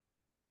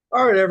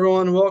All right,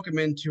 everyone, welcome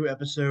into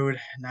episode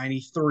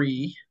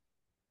 93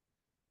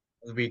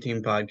 of the B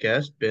Team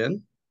podcast.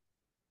 Ben,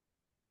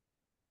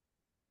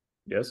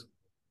 Yes,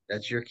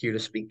 that's your cue to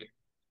speak.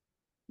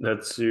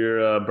 that's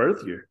your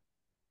birth year,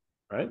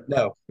 right?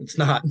 No, it's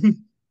not.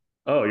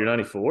 Oh, you're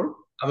 94?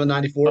 I'm a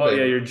 94 Oh, yeah,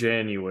 baby. you're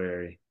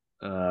January.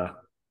 Uh,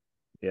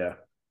 yeah.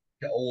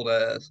 Old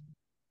ass.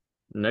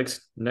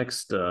 Next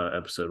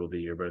episode will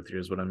be your birth year,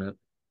 is what I meant.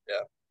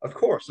 Yeah, of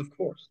course, of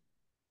course.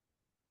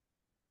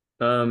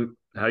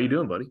 How you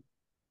doing, buddy?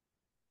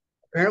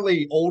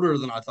 Apparently older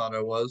than I thought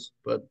I was,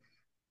 but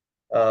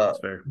It's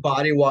fair.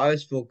 body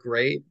wise, feel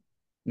great.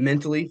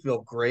 Mentally,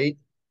 feel great.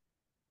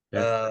 Yeah.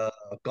 Uh,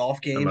 Golf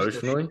games, still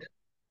shit. Emotionally,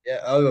 Yeah,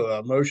 oh,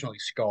 emotionally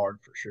scarred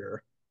for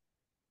sure.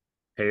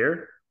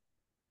 hair.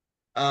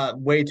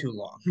 Way too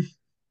long,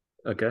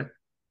 Okay.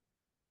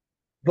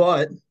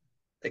 but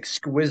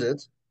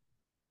exquisite.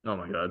 Oh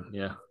my God.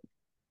 Yeah,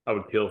 I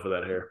would kill for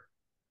that hair.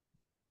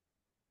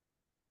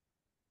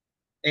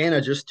 And I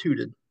just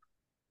tooted.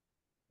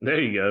 There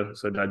you go.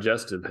 So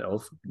digestive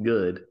health,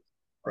 good.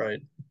 Right.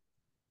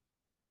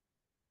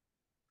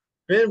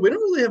 Ben, we don't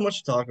really have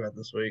much to talk about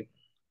this week.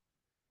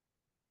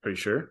 Are you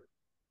sure?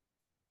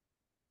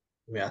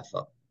 I mean, I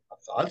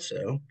thought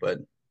so, but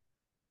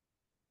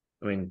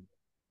I mean,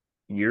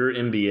 your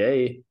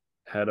NBA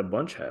had a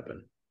bunch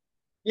happen.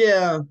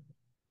 yeah,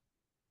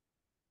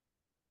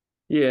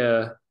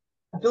 Yeah.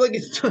 I feel like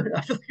it's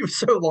I feel like it was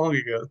so long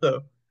ago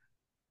though.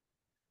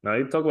 Now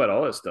you talk about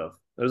all that stuff.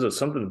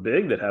 Something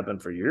big that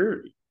happened for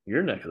your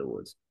neck of the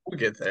woods. We'll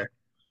get there.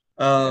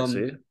 Yeah, Um,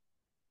 see?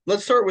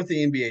 let's start with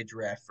the NBA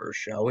draft first,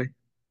 shall we?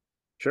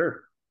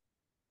 Sure.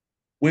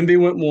 Wimby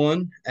went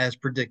one as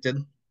predicted,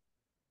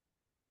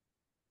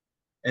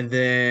 and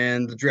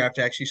then the draft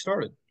actually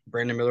started.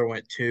 Brandon Miller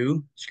went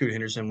two, Scoot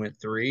Henderson went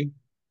three,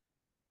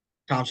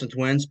 Thompson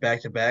twins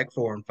back to back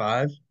 4 and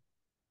 5.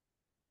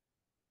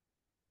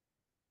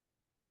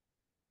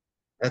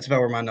 That's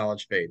about where my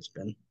knowledge fades,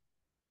 Ben.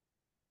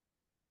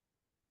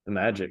 The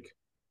Magic.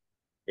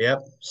 Yep,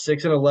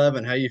 6 and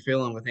 11. How you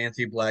feeling with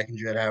Anthony Black and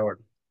Jed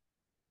Howard?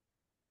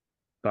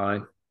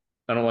 Fine.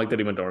 I don't like that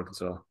he went to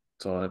Arkansas.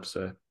 That's all I have to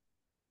say.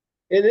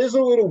 It is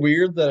a little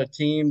weird that a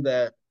team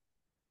that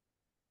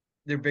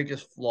their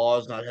biggest flaw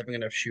is not having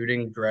enough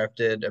shooting,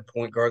 drafted a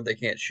point guard they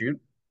can't shoot.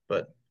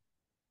 But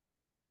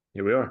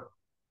Here we are.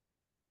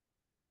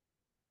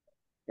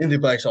 Anthony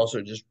Black's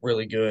also just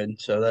really good,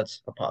 so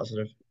that's a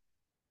positive.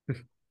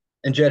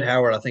 And Jed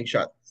Howard, I think,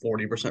 shot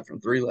 40%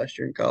 from three last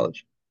year in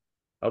college.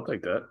 I'll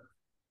take that.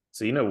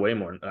 So you know way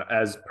more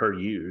as per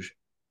usual.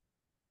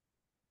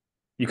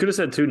 You could have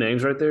said two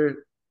names right there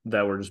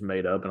that were just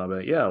made up, and I'll be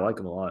like, yeah, I like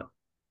them a lot.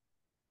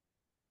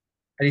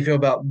 How do you feel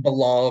about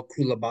Bilal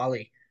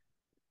Coulibaly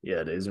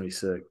Yeah, Dave's gonna be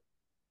sick.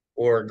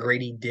 or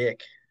Grady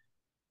Dick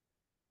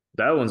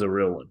That one's a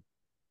real one.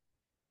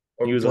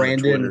 or He was on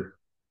the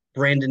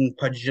Brandon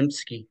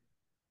Pajimski?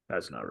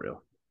 That's not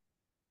real.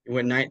 He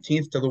went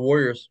 19th to the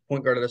Warriors,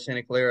 point guard out of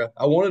Santa Clara.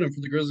 I wanted him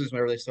for the Grizzlies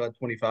whenever they still had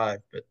 25,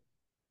 but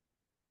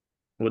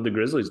What the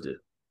Grizzlies do?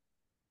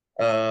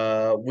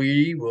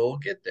 we will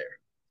get there.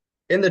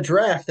 In the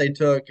draft, they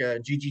took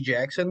G.G.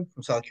 Jackson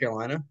from South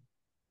Carolina,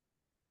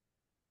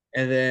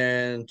 and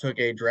then took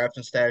a draft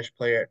and stash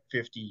player at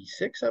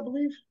 56, I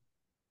believe,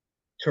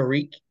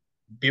 Tariq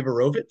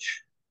Biberovic.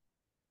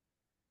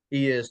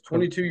 He is What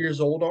 22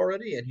 years old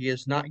already, and he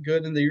is not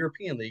good in the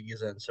European League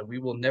he's in. So we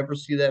will never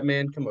see that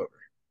man come over.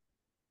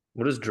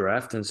 what does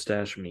draft and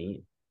stash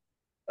mean?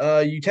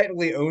 You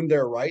technically own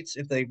their rights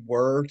if they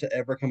were to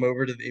ever come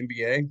over to the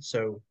NBA.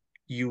 So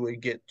you would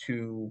get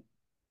to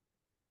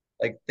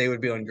like they would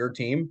be on your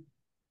team.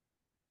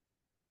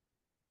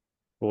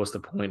 Well, what's the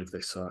point if they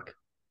suck?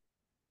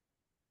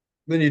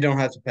 Then you don't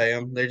have to pay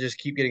them. They just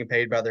keep getting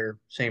paid by their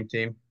same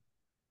team.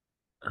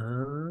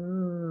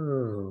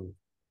 Oh,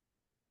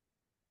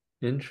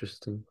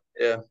 interesting.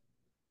 Yeah.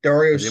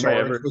 Dario Has anybody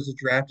Saric ever? was a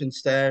draft and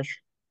stash.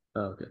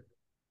 Oh, okay.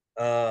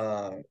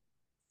 Uh,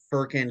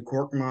 Furkan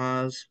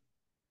Korkmaz.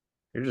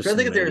 You're Trying just to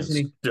think if making there's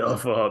any.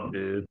 stuff up,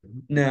 dude.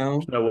 No,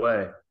 There's no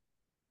way.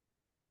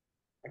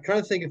 I'm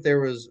trying to think if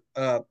there was.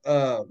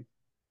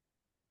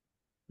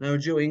 No,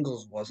 Joe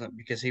Ingles wasn't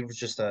because he was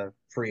just a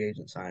free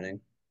agent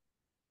signing.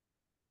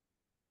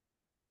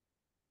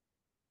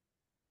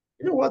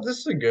 You know what? This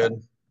is a good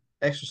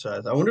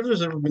exercise. I wonder if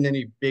there's ever been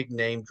any big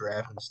name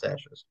draft and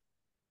stashes.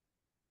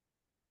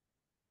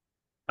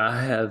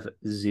 I have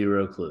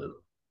zero clue.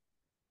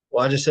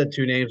 Well, I just said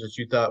two names that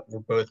you thought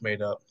were both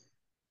made up.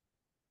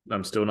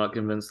 I'm still not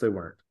convinced they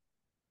weren't.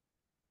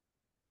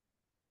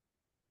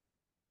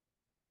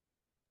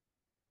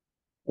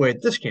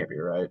 Wait, this can't be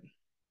right.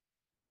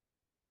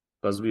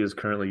 Busby is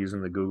currently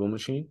using the Google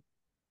machine.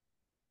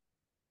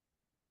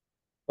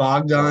 That's all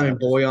Bogdan I and have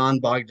to say.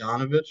 Boyan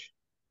Bogdanovic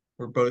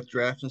were both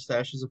draft and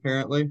stashes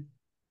apparently.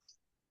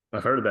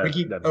 I've heard of that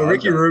Ricky Bogdan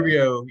guy.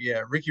 Rubio,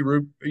 yeah, Ricky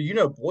Rubio. You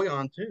know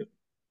Boyan too.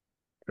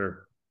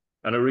 Sure.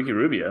 I know Ricky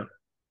Rubio.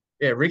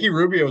 Yeah, Ricky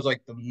Rubio was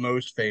like the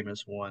most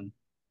famous one.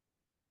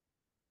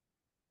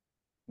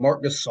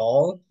 Mark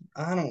Gasol,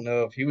 I don't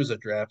know if he was a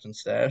draft and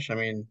stash. I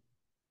mean,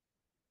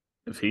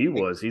 If he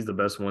was, he's the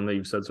best one that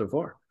you've said so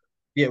far.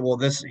 Yeah, well,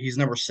 this he's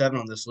number 7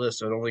 on this list,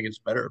 so it only gets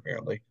better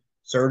apparently.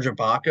 Serge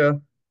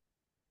Ibaka,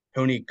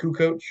 Tony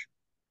Kukoc, Are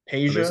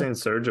they Peja, saying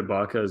Serge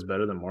Ibaka is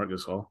better than Marc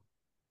Gasol?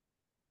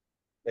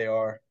 they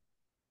are.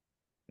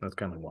 That's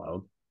kind of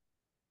wild.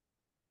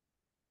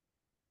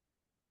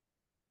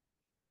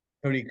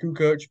 Tony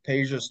Kukoc,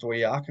 Peja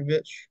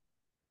Stojakovic,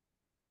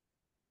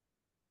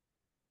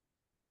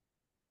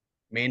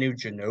 Manu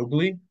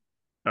Ginobili.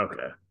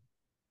 Okay,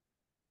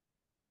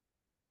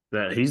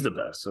 that he's the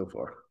best so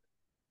far.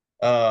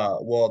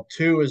 Well,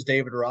 2 is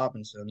David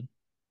Robinson.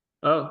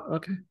 Oh,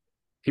 okay.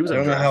 He was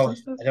a draft and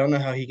stuff. I don't know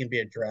how he can be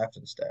a draft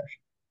and stash.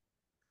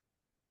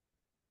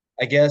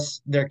 I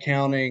guess they're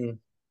counting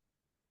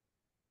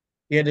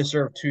he had to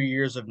serve 2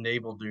 years of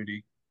naval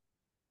duty.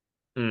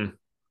 Mm,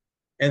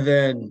 And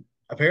then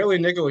apparently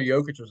Nikola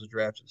Jokic was a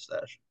draft and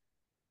stash.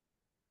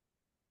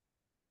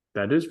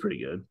 that is pretty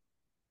good.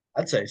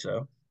 I'd say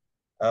so.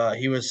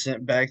 He was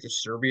sent back to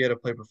Serbia to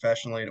play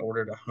professionally in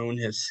order to hone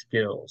his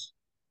skills.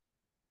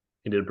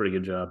 He did a pretty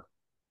good job.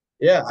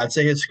 Yeah, I'd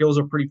say his skills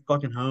are pretty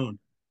fucking honed.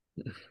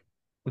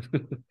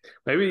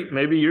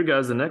 Maybe your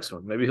guy's the next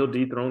one. Maybe he'll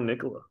dethrone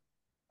Nikola.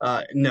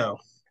 No,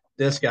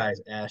 this guy's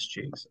ass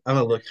cheeks. I'm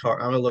gonna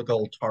look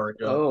old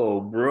Tarek up.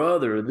 Oh,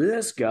 brother,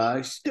 this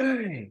guy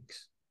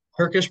stinks.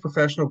 Turkish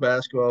professional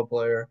basketball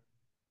player.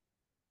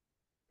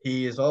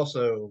 He is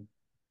also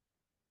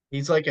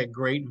he's like a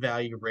great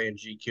value brand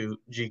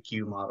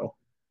GQ model.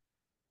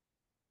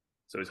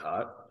 So he's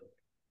hot.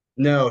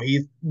 No,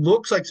 he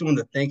looks like someone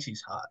that thinks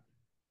he's hot.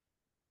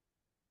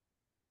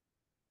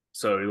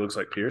 So he looks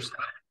like Pierce.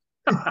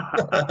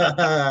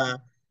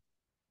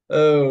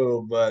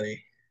 Oh,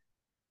 buddy.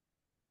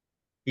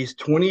 He's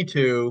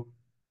 22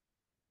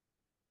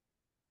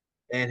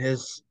 and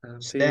I'm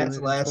stats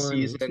feeling last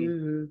season,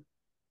 22.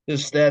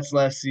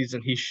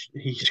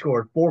 he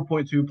scored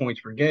 4.2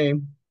 points per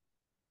game,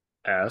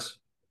 Ass.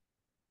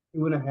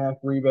 2.5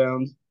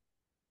 rebounds,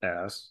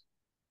 Ass.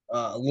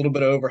 a little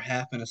bit over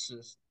half an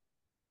assist,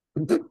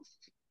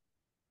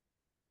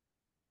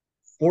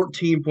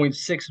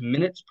 14.6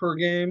 minutes per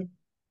game.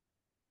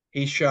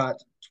 He shot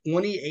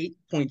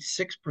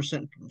 28.6%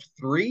 from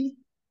three,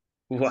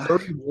 Why?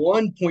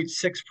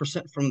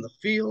 31.6% from the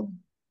field.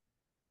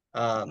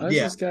 Why is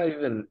Yeah, this guy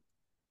even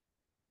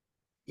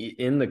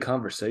in the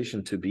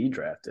conversation to be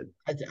drafted?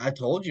 I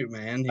told you,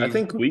 man. I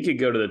think we could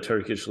go to the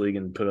Turkish league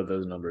and put up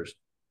those numbers.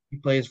 He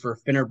plays for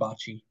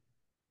Fenerbahce.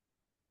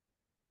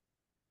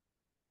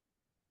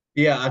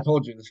 Yeah, I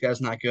told you this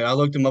guy's not good. I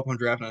looked him up on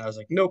draft and I was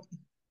like, nope.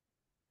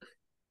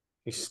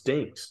 He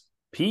stinks.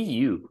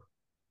 PU.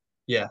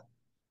 Yeah,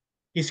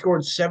 he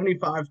scored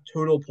 75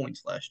 total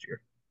points last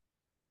year.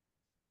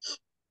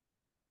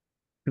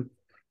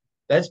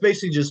 That's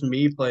basically just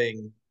me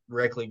playing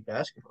rec league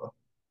basketball.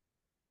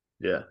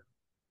 Yeah,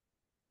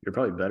 you're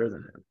probably better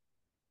than him.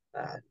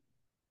 Uh,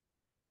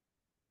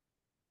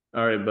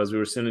 All right, Buzz, we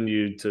were sending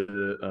you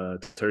to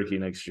Turkey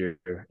next year,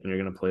 and you're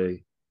going to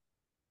play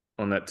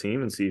on that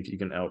team and see if you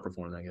can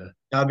outperform that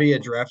guy. I'll be a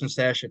draft and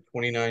stash at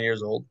 29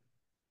 years old.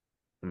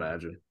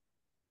 Imagine. Is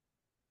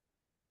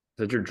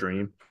that your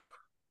dream?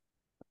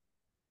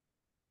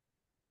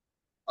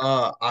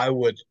 I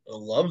would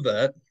love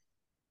that.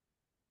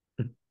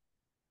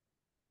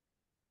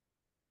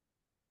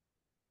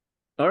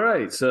 All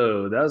right,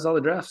 so that was all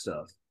the draft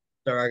stuff.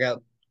 Sorry, I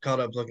got caught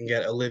up looking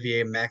at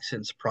Olivier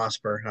Maxence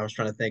Prosper, and I was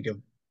trying to think of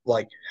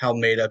like how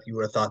made up you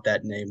would have thought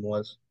that name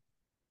was.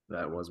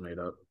 That was made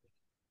up.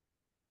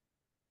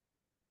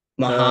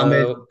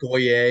 Mohamed Uh,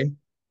 Goye,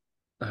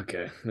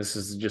 okay, this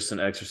is just an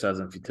exercise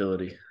in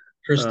futility.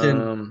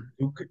 Tristan Um,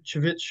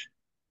 Vukovic,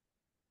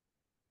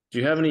 do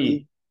you have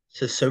Steve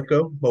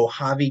Sissoko,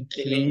 Mojave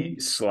any King,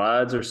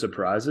 slides or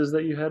surprises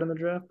that you had in the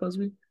draft,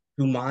 Busby?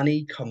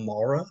 Humani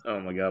Kamara. Oh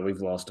my God,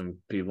 we've lost him,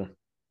 people.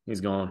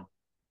 He's gone.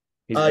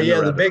 He's in the Yeah,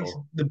 rabbit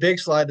hole. the big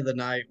slide of the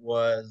night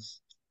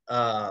was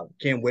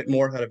Cam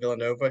Whitmore out of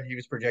Villanova. He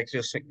was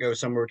projected to go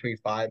somewhere between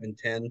 5 and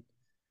 10,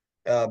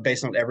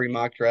 based on every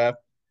mock draft.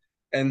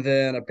 And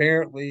then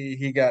apparently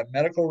he got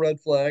medical red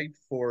flagged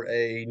for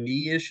a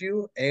knee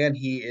issue, and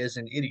he is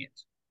an idiot.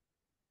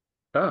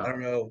 I Oh, don't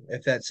know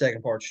if that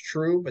second part's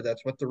true, but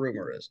that's what the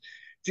rumor is.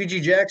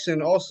 GG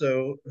Jackson,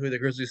 also, who the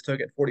Grizzlies took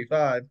at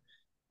 45,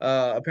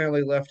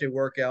 apparently left a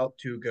workout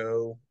to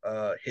go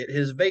hit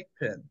his vape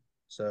pen.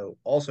 So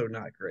also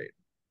not great.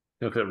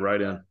 he'll fit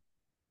right Uh, in.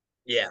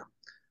 yeah.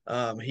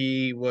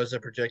 He was a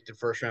projected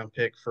first round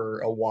pick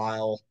for a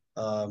while,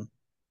 and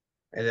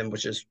then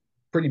was just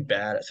pretty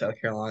bad at South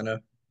Carolina.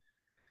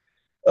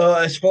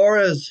 As far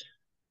as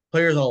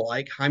players I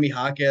like, Jaime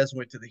Jaquez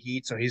went to the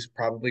Heat, so he's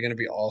probably going to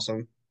be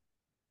awesome.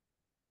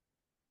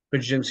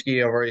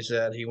 Pajimski, I've already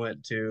said he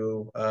went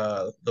to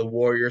the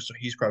Warriors, so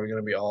he's probably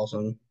going to be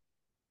awesome.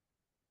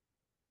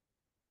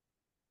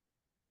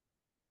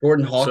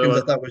 Gordon So Hawkins,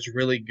 I thought was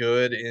really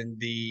good in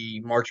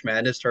the March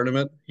Madness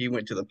tournament. He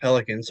went to the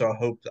Pelicans, so I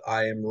hope that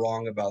I am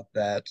wrong about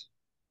that.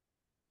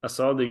 I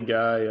saw the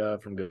guy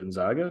from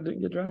Gonzaga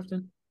didn't get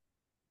drafted.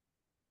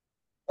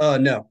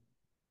 No,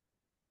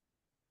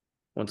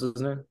 What's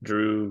his name?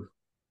 Drew.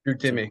 Drew So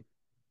Timmy.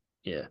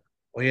 yeah,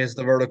 Well, he has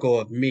the vertical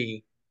of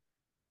me.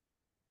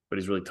 but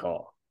he's really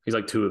tall. He's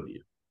like two of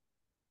you.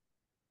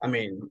 I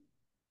mean,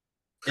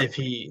 if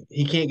he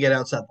can't get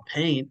outside the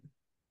paint,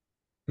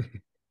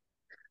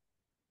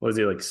 What is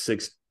he like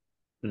 6'9",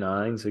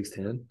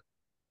 6'10"?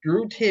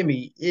 Drew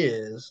Timmy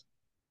is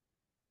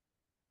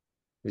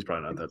He's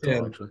probably not that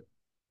tall 6'10". actually.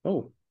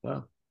 Oh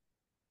wow.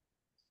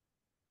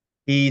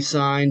 He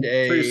signed So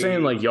you're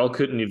saying a like y'all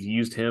couldn't have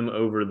used him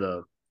over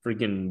the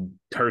freaking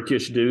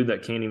Turkish dude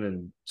that can't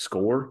even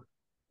score?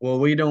 well,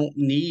 we don't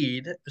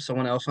need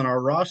someone else on our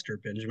roster,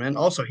 Benjamin.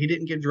 Also, he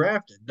didn't get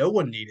drafted. No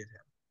one needed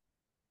him.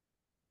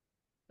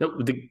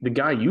 No, the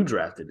guy you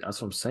drafted.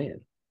 That's what I'm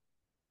saying.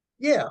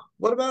 Yeah,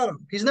 what about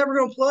him? He's never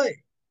going to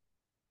play.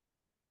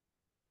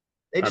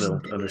 They I just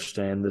don't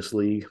understand this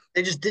league.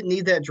 they just didn't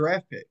need that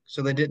draft pick,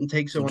 so they didn't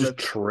take So someone just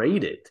that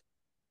trade it.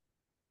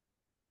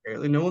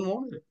 apparently no one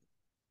wanted it.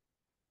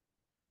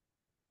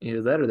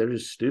 Either that or they're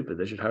just stupid.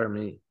 They should hire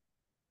me.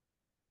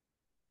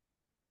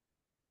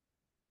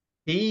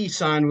 He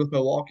signed with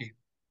Milwaukee,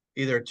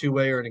 either a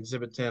two-way or an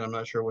Exhibit 10. I'm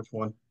not sure which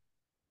one.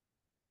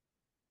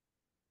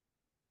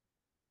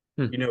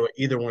 You Hmm. know what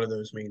either one of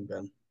those mean,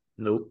 Ben.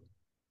 Nope.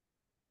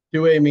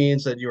 Two-way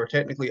means that you are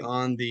technically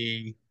on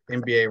the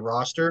NBA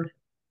roster.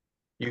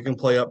 You can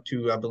play up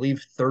to, I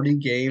believe, 30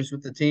 games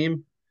with the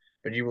team,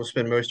 but you will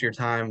spend most of your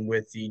time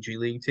with the G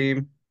League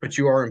team, but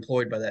you are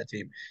employed by that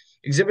team.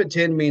 Exhibit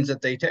 10 means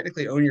that they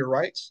technically own your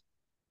rights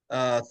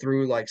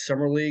through like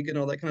summer league and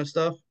all that kind of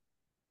stuff.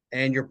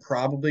 And you're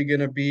probably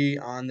going to be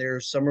on their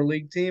summer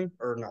league team,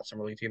 or not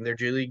summer league team, their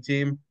G League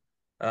team,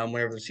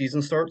 whenever the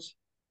season starts.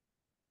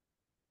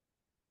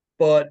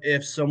 But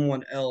if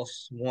someone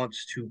else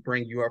wants to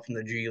bring you up from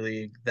the G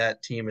League,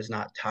 that team is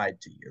not tied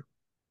to you.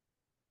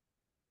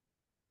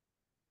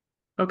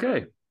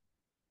 Okay.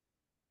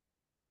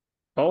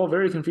 All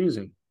very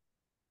confusing.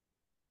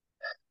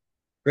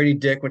 Grady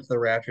Dick went to the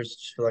Raptors.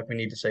 Just feel like we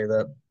need to say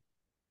that.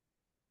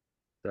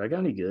 Did I got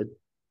any good?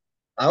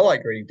 I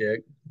like Grady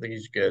Dick. I think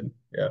he's good.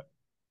 Yeah.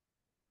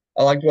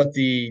 I liked what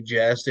the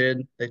Jazz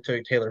did. They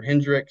took Taylor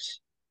Hendricks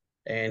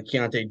and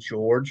Keontae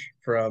George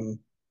from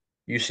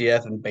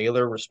UCF and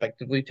Baylor,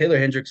 respectively. Taylor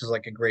Hendricks is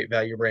like a great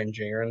value brand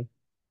Jaren.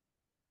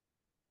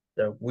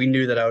 So we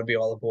knew that I would be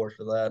all aboard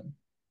for that.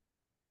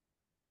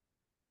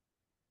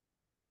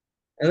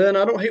 And then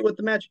I don't hate what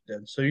the Magic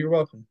did. So you're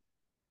welcome.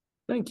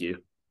 Thank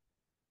you.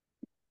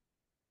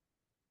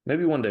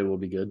 Maybe one day we'll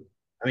be good.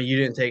 I mean, you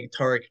didn't take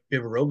Tarek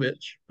Biberovic,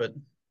 but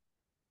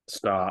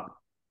Stop.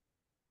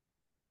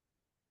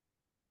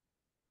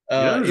 You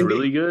know who's NBA.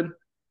 really good?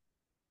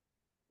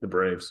 The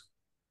Braves.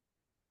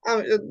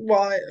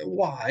 Why?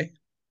 Why?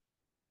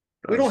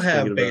 I We was don't just thinking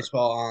have about.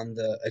 baseball on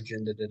the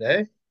agenda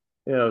today.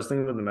 Yeah, I was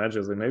thinking about the Magic. I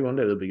was like, maybe one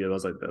day they'll be good. I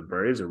was like, the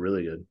Braves are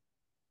really good.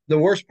 The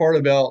worst part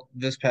about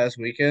this past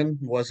weekend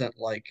wasn't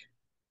like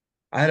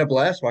I had a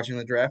blast watching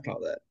the draft and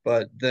all that.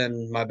 But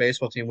then my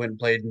baseball team went and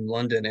played in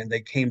London and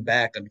they came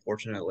back,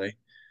 unfortunately.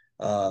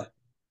 Uh,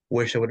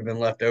 wish I would have been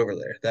left over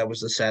there. That was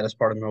the saddest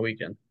part of my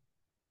weekend.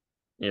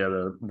 Yeah,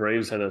 the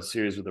Braves had a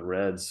series with the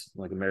Reds,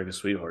 like America's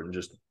Sweetheart, and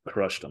just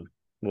crushed them.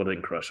 Well, they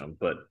didn't crush them,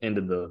 but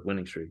ended the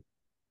winning streak.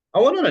 I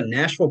went on a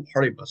Nashville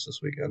party bus this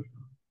weekend.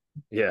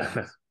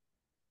 Yeah.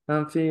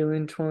 I'm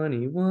feeling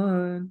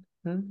 21.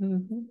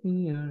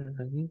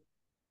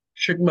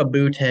 Shook my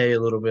bootay a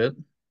little bit.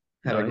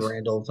 Had a Nice.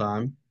 grand old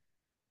time.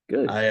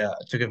 Good. I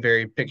took a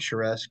very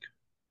picturesque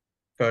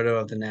photo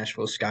of the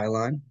Nashville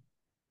skyline.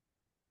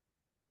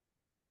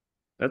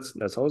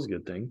 That's always a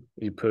good thing.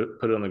 You put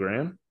it on the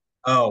gram?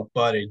 Oh,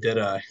 buddy, did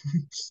I?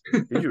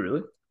 Did you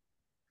really?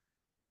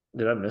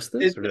 Did I miss It,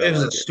 this or did I it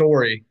was a like it?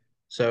 story,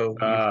 so you've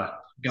Ah,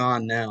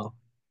 gone now.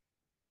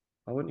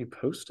 why wouldn't you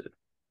post it?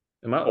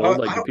 Am I I, old?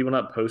 Like, I, do people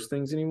not post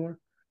things anymore?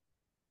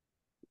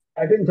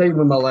 I couldn't tell you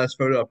when my last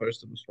photo I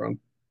posted was from.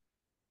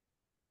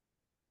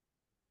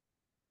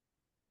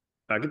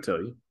 I could tell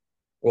you.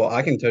 Well,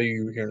 I can tell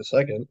you here in a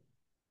second.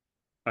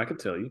 I could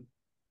tell you.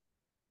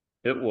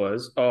 It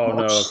was. Oh no, I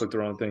March clicked the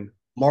wrong thing.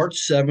 March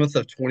 7th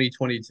of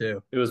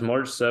 2022. It was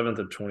March 7th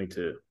of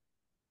 22.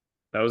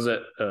 That was at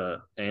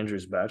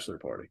Andrew's bachelor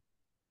party.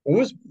 When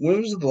was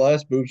the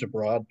last boobs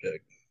abroad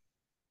pic?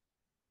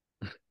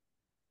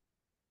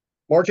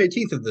 March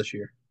 18th of this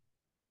year.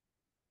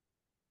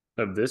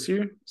 Of this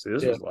year? See,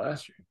 this Yeah. was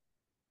last year.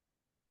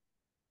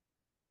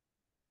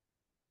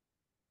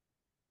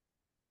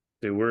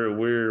 Dude,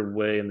 we're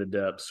way in the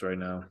depths right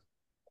now.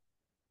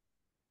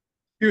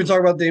 You would talk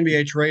about the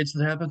NBA trades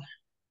that happened.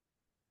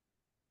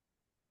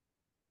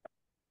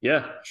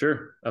 Yeah,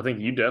 sure. I think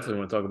you definitely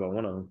want to talk about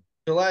one of them.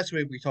 So last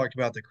week we talked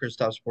about the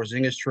Kristaps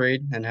Porzingis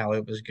trade and how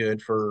it was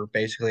good for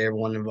basically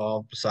everyone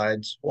involved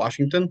besides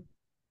Washington. It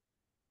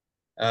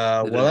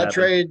Well, didn't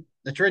happen.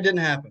 the trade didn't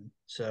happen.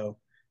 So,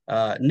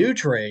 new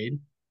trade,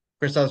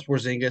 Kristaps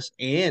Porzingis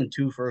and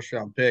two first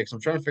round picks. I'm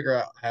trying to figure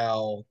out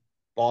how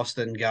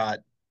Boston got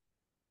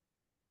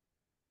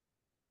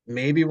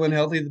maybe when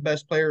healthy the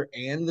best player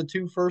and the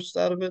two firsts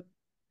out of it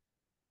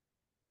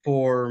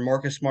for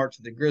Marcus Smart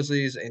to the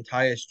Grizzlies and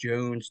Tyus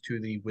Jones to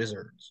the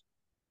Wizards.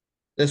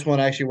 This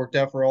one actually worked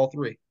out for all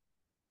three.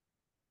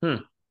 Hmm.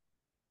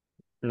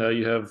 No,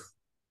 you have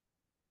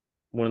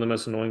one of the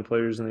most annoying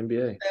players in the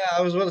NBA. Yeah,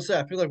 I was about to say,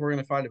 I feel like we're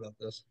gonna fight about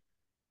this.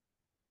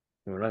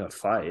 We're not gonna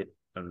fight.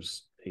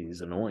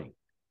 He's annoying.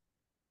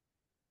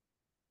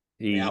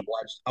 Man, He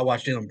I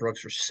watched Dylan Brooks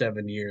for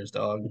 7 years,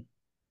 dog.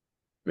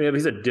 Yeah, but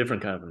he's a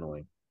different kind of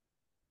annoying.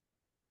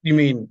 You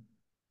mean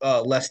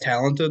less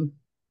talented?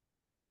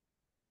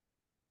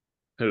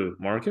 Who?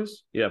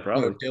 Marcus? Yeah, No,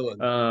 probably.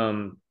 Dylan.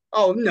 Um,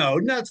 Oh no,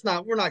 that's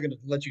not. We're not gonna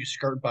let you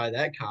skirt by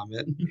that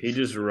comment. he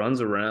just runs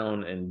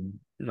around and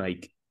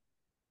like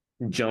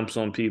jumps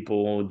on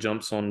people,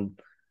 jumps on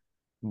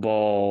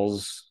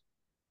balls,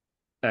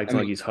 I acting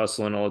like mean, he's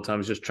hustling all the time.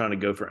 He's just trying to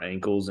go for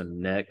ankles and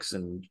necks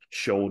and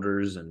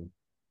shoulders. And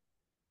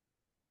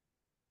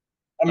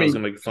I I was mean,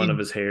 gonna make fun of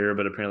his hair,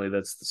 but apparently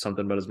that's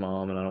something about his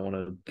mom, and I don't want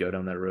to go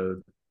down that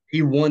road.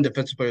 he won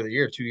Defensive Player of the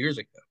Year 2 years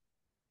ago.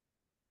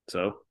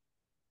 So,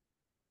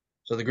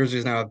 So the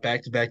Grizzlies now have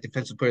back-to-back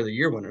Defensive Player of the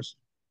Year winners.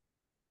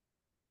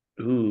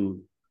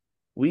 ooh,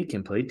 we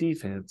can play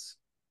defense.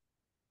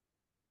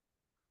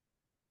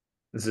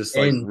 Is this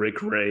like And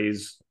Rick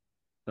Ray's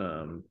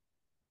um,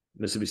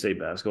 Mississippi State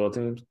basketball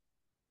teams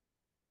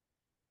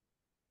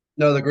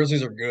no, the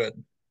Grizzlies are good.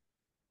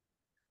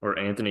 or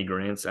Anthony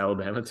Grant's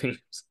Alabama teams?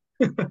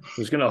 We're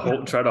just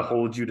gonna try to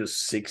hold you to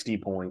 60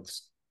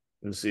 points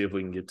and see if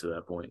we can get to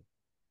that point.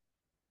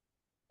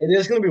 It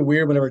is going to be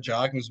weird whenever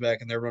Ja comes back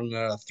and they're running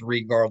a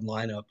three-guard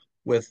lineup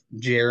with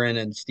Jaren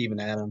and Steven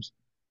Adams.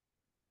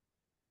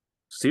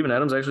 Steven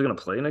Adams actually gonna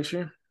play next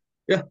year?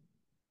 Yeah,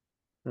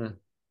 Hmm.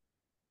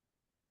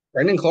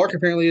 Brandon Clark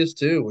apparently is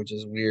too, which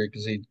is weird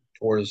because he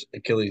tore his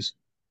Achilles.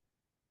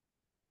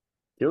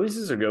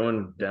 Achilles are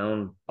going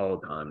down all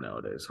the time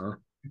nowadays, huh?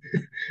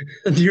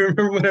 Do you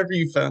remember whenever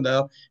you found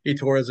out he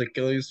tore his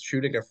Achilles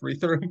shooting a free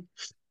throw?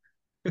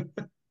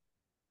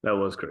 That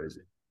was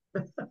crazy.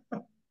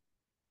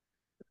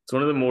 It's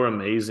one of the more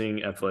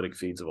amazing athletic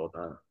feats of all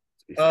time,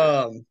 to be fair.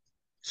 Um,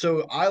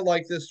 so I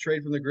like this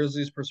trade from the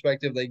Grizzlies'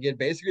 perspective. They get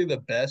basically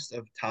the best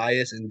of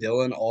Tyus and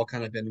Dylan all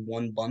kind of in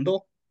one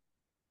bundle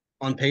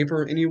on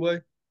paper anyway.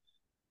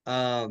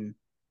 Um,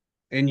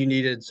 and you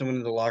needed someone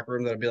in the locker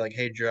room that'd be like,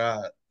 "Hey,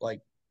 Ja, like,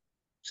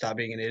 stop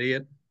being an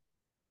idiot."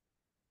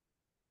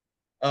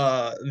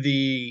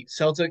 The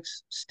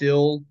Celtics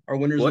still are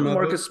winners in Wasn't my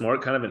book. Marcus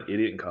Smart kind of an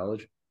idiot in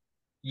college?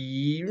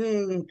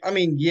 I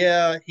mean,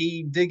 yeah,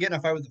 he did get in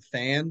a fight with a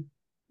fan,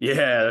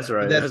 Yeah, that's but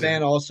right. that That's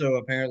fan right. also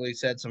apparently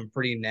said some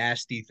pretty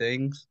nasty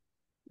things.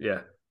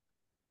 Yeah,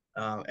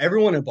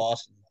 Everyone in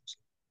Boston loves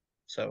him,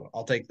 so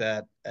I'll take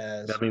that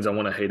that as means I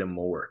want to hate him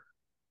more.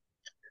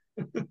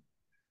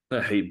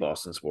 I hate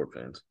Boston sport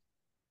fans.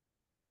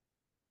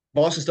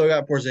 Boston still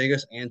got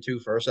Porzingis and two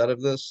firsts out of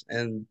this,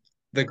 and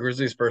the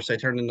Grizzlies first they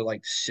turned into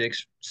like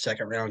six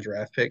second round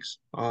draft picks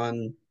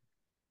on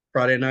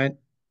Friday night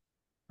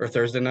or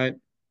Thursday night,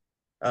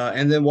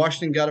 and then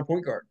Washington got a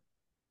point guard.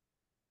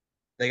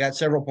 They got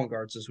several point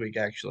guards this week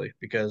actually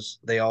because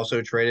they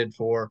also traded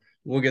for.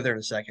 We'll get there in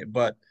a second,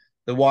 but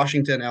the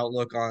Washington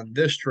outlook on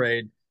this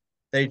trade,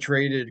 they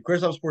traded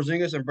Kristaps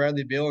Porzingis and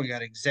Bradley Beal and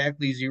got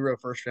exactly zero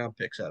first round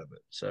picks out of it.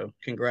 So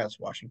congrats,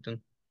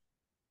 Washington.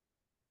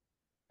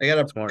 They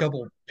got a Smart.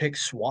 couple pick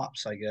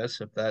swaps, I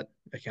guess, if that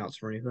accounts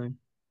for anything.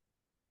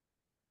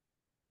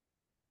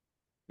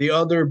 The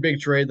other big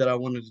trade that I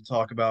wanted to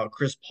talk about,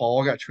 Chris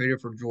Paul got traded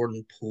for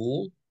Jordan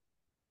Poole.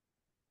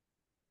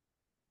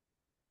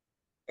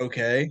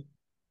 Okay.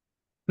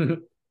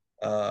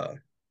 Uh,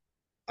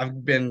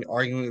 I've been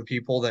arguing with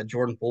people that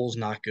Jordan Poole's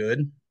not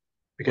good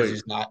because Wait,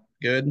 he's not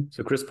good.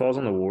 so Chris Paul's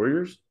on the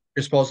Warriors?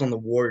 Chris Paul's on the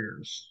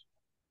Warriors.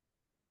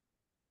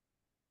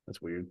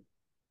 That's weird.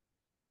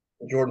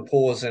 Jordan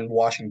Poole is in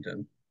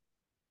Washington.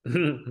 He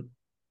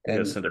got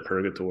And sent to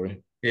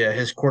purgatory. yeah,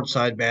 his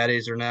courtside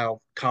baddies are now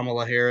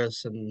Kamala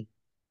Harris and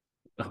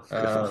Oh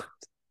uh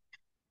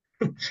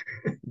God,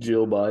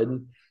 Jill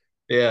Biden.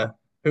 yeah.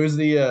 Who's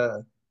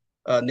the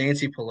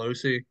Nancy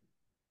Pelosi,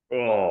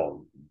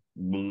 Oh,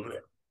 bleh.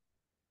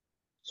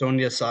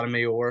 Sonia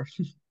Sotomayor.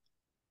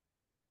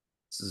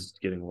 This is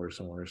getting worse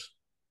and worse.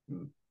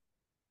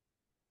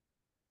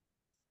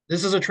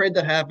 This is a trade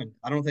that happened.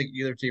 I don't think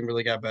either team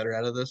really got better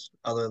out of this,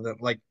 other than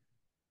like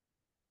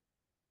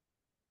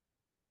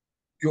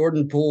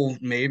Jordan Poole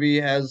maybe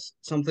has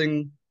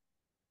something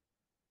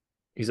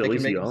He's at that can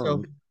least make himself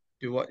young.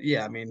 do what.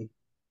 Yeah, I mean,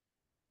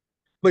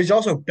 but he's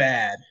also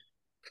bad.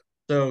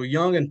 So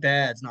young and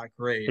bad's not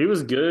great. He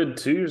was good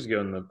 2 years ago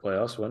in the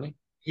playoffs, wasn't he?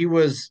 He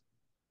was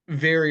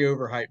very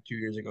overhyped 2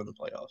 years ago in the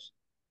playoffs.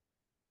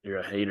 You're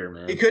a hater,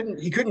 He man.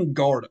 couldn't he couldn't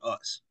guard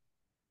us.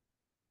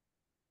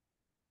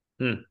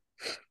 Hmm.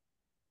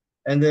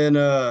 And then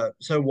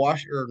so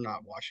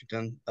not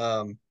Washington.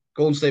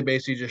 Golden State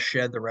basically just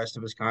shed the rest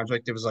of his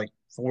contract. It was like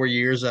 4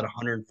 years at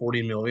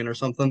 140 million or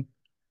something.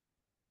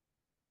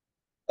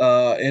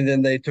 And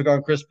then they took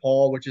on Chris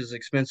Paul, which is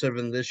expensive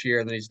in this year,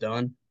 and then he's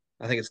done.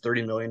 I think it's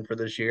 30 million for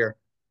this year.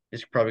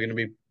 He's probably going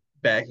to be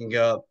backing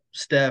up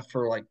Steph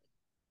for like,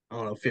 I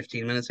don't know,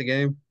 15 minutes a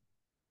game.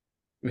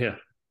 Yeah,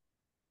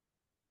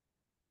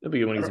 he'll be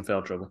good when I he's don't, in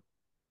foul trouble.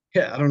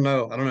 Yeah, I don't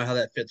know. I don't know how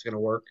that fit's going to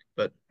work,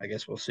 but I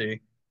guess we'll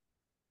see.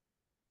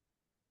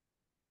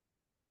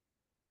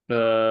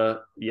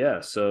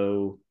 Yeah.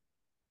 So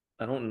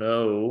I don't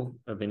know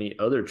of any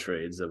other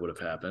trades that would have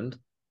happened.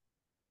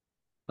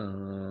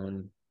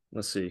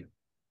 Let's see.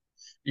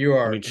 You Let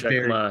are me check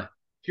very, my.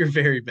 you're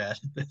very bad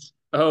at this.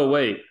 Oh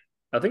wait,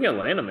 I think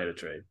Atlanta made a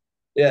trade.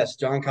 Yes,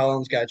 John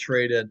Collins got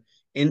traded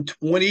in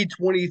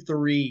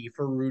 2023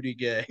 for Rudy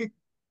Gay.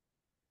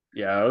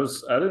 Yeah,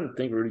 I didn't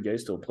think Rudy Gay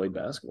still played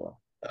basketball.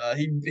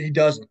 He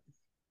doesn't.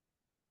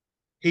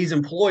 He's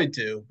employed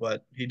to,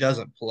 but he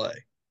doesn't play.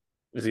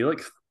 I Is he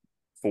like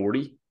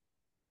 40?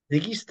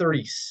 think he's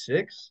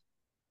 36.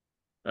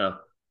 Oh,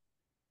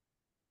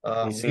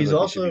 he seems He's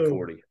like he should be also,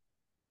 40.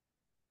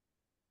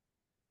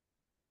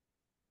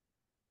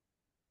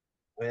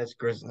 I mean,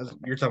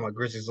 you're talking about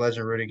Grizzlies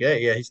legend Rudy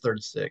Gay. Yeah, he's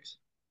 36.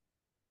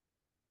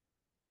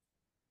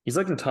 He's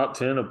like in top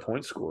 10 of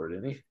points scored,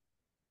 isn't he?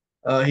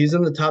 He's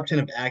in the top 10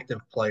 of active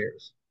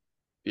players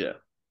Yeah,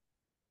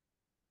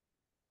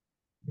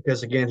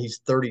 because again, he's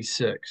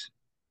 36.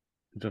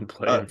 he's been Uh,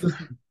 playing for this,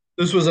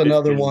 this was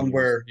another 15 one years.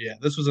 where, yeah,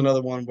 this was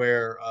another one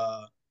where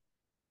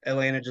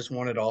Atlanta just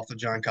wanted off the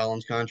John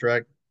Collins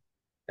contract,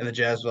 and the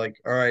Jazz were like,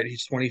 "All right,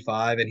 he's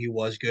 25 and he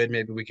was good.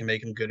 Maybe we can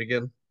make him good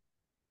again."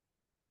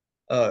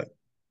 Uh,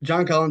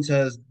 John Collins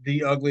has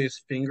the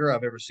ugliest finger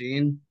I've ever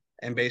seen,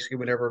 and basically,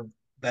 whenever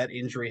that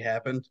injury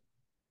happened,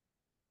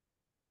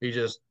 he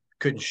just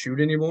couldn't shoot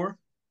anymore.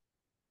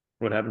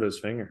 What happened to his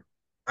finger?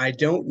 I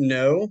don't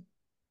know,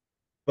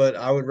 but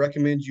I would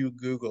recommend you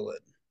Google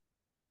it.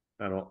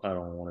 I don't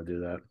want to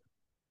do that.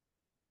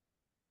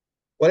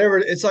 Whatever,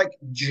 it's like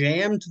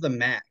jammed to the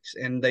max,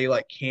 and they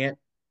like can't.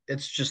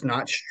 It's just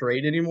not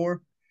straight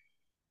anymore.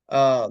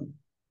 Um,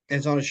 and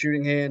it's on a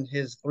shooting hand.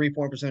 His 3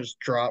 point percentage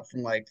dropped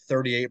from like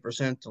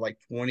 38% to like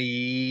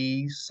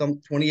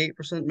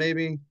 28%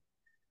 maybe.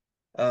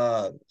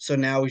 So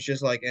now he's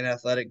just like an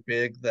athletic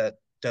big that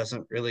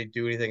doesn't really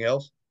do anything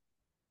else.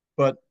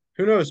 But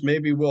who knows?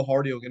 Maybe Will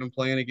Hardy will get him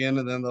playing again,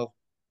 and then they'll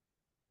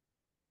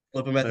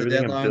flip him at the Maybe they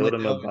can deadline like build they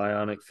him a always.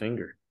 bionic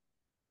finger.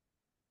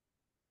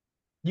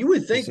 You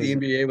would He think the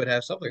seems to NBA would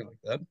have something like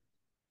that.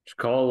 just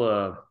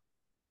call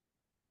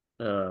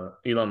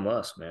Elon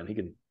Musk, man.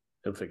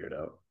 He'll figure it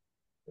out.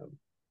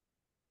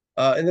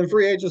 And then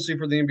free agency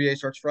for the NBA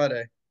starts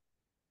Friday.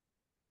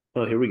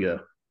 Well, here we go.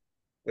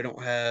 We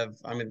don't have.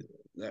 I mean,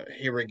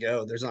 here we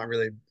go. There's not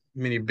really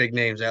many big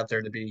names out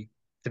there to be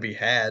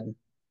had.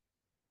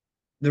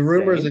 The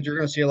rumor is that Dame? you're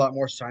going to see a lot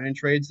more sign-in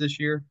trades this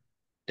year.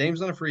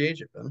 Dame's not a free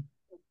agent, man,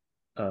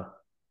 Uh,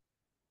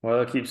 well,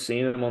 I keep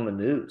seeing him on the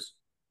news.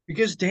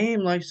 because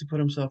Dame likes to put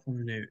himself on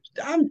the news.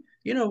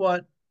 You know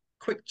what?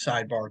 Quick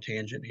sidebar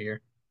tangent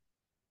here.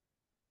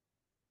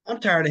 I'm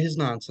tired of his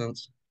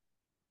nonsense.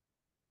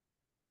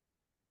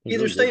 He's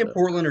Either really stay good in though.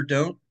 Portland or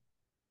don't.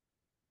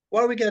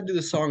 Why do we got to do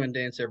the song and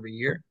dance every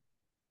year?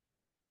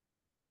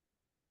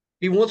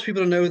 He wants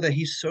people to know that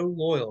he's so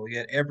loyal.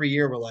 Yet every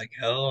year we're like,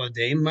 "Oh,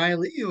 Dame might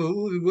leave.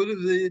 Oh,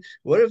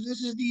 what if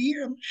this is the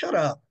year?" Shut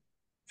up.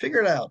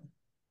 Figure it out.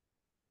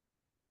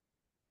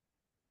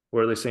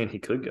 Where are they saying he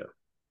could go?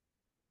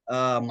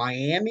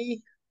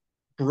 Miami,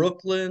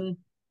 Brooklyn.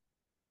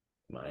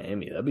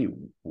 Miami. That'd be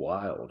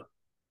wild.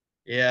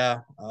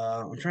 Yeah.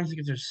 I'm trying to think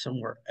if there's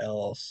somewhere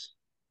else.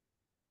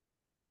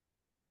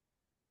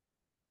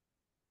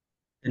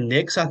 The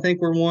Knicks, I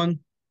think, were one.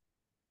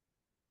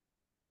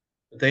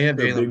 But they have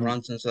They're Jalen big,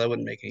 Brunson, so that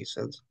wouldn't make any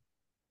sense.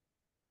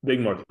 big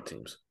market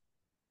teams.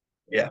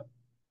 Yeah.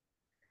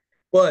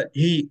 But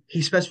he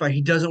specified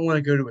he doesn't want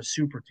to go to a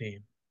super team.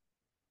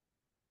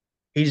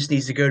 He just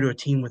needs to go to a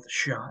team with a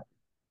shot.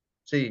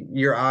 See,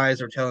 your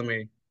eyes are telling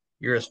me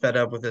you're as fed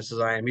up with this as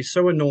I am. He's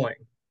so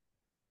annoying.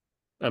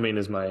 I mean,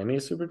 is Miami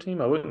a super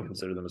team? I wouldn't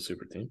consider them a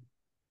super team.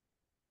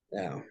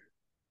 Yeah.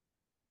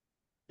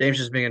 Dame's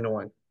just being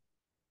annoying.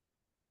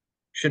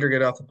 Should or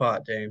get off the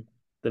pot, Dame.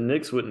 The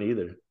Knicks wouldn't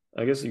either.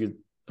 I guess you could.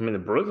 I mean, the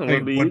Brooklyn I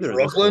wouldn't mean, be would either at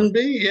this point. Brooklyn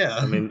be? Yeah.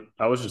 I mean,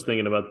 I was just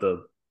thinking about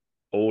the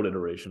old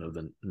iteration of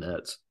the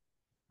Nets.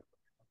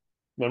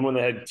 Remember when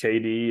they had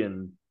KD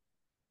and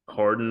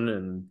Harden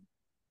and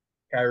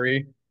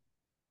Kyrie.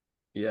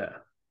 yeah.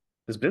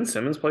 Does Ben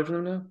Simmons play for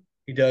them now?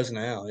 He does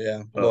now,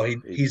 yeah. Well, Oh,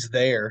 he's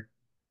there.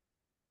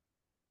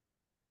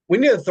 We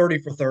need a 30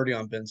 for 30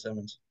 on Ben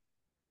Simmons.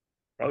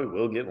 probably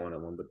will get one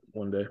of them, but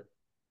one day.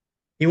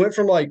 He went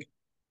from like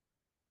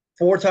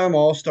four-time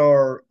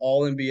All-Star,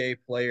 All NBA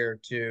player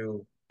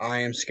to I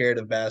am scared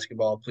of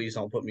basketball. Please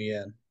don't put me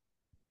in.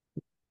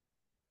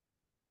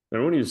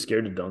 Remember when he was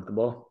scared to dunk the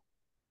ball?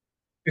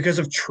 Because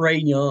of Trey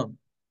Young.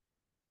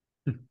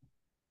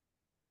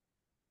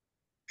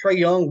 Trey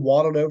Young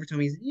waddled over to him.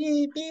 He's,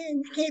 yeah,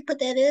 Ben, you can't put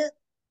that up.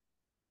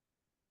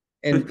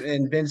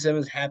 And Ben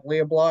Simmons happily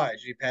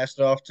obliged. He passed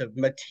it off to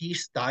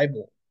Matisse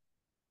Thybulle.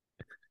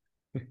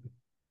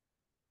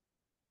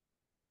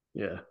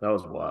 Yeah, that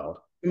was wild.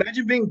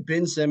 Imagine being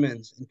Ben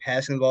Simmons and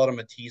passing the ball to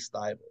Matisse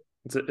Thybulle.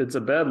 It's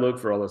a bad look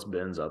for all us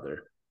Bens out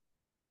there.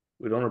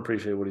 We don't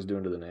appreciate what he's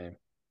doing to the name.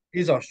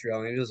 He's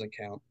Australian. He doesn't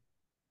count.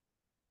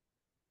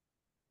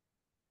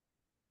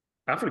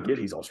 I forget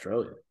he's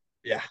Australian.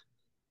 Yeah.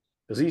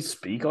 Does he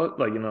speak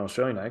like an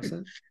Australian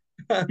accent?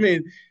 I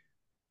mean,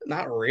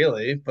 not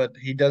really, but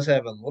he does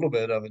have a little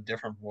bit of a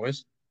different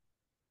voice.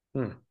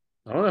 Hmm.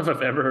 I don't know if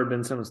I've ever heard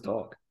Ben Simmons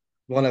talk.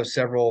 One of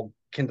several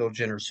Kendall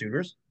Jenner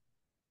suitors.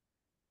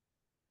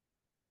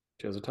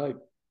 She has a type.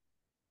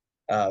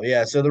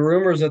 Yeah, so the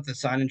rumors that the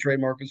sign and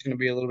trade market is going to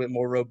be a little bit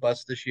more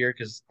robust this year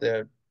because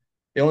the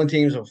only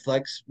teams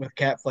with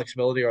cap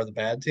flexibility are the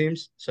bad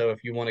teams. So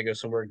if you want to go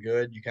somewhere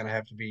good, you kind of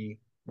have to be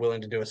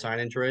willing to do a sign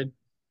and trade.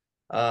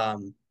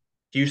 Um,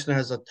 Houston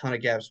has a ton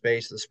of cap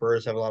space. The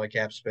Spurs have a lot of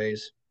cap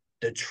space.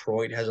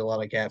 Detroit has a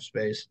lot of cap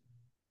space.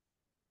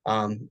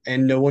 And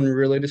no one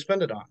really to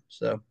spend it on.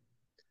 So,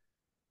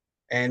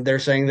 and they're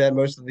saying that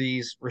most of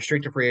these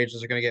restricted free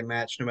agents are going to get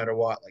matched no matter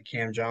what, like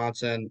Cam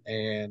Johnson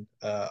and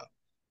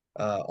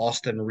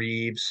Austin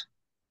Reeves,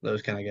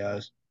 those kind of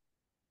guys.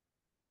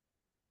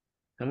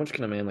 How much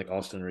can a man like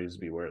Austin Reeves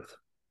be worth?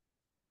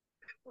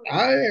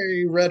 I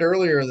read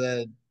earlier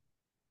that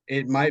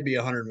it might be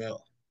 100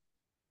 mil.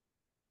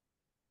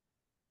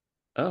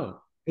 Oh,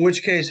 In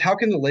which case, how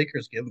can the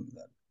Lakers give him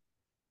that?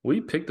 we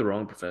picked the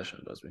wrong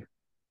profession, Busby.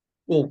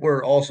 Well,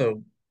 we're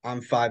also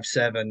I'm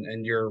 5'7"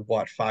 and you're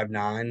what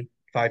 5'9",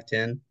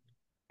 5'10".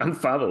 I'm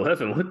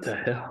 5'11". What the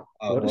hell?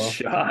 Oh What a well,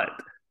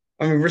 shot.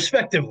 I mean,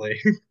 respectively,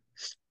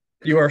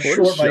 you are What a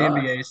short by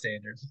NBA shot.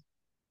 standards.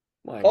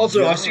 My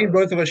Also, I've seen God.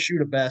 both of us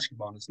shoot a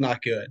basketball, and it's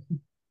not good.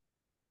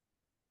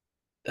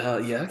 Yeah,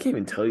 I can't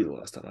even tell you the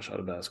last time I shot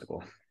a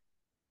basketball.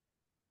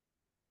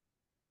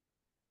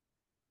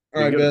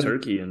 All We can right, go to Ben.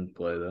 Turkey and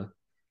play though.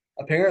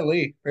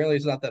 Apparently,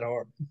 it's not that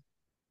hard.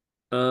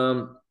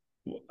 Um,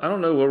 I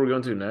don't know what we're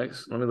going to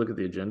next. Let me look at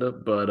the agenda.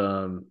 But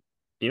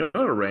you know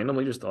what I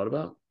randomly just thought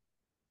about?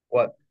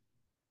 What?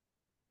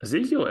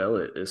 Ezekiel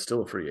Elliott is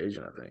still a free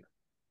agent, I think.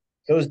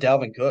 So is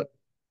Dalvin Cook.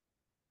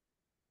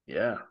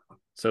 Yeah.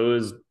 So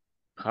is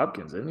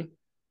Hopkins, isn't he?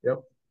 Yep.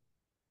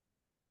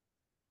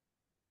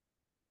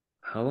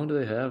 How long do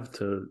they have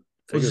to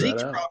Well, figure that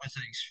Zeke's out? probably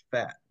saying he's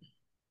fat.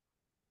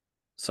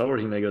 Saw where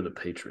he may go to the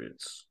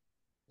Patriots.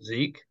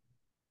 Zeke,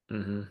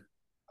 Mm-hmm.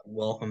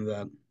 welcome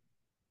that.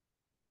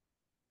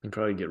 He'd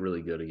probably get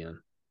really good again.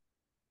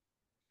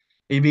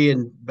 He'd be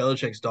in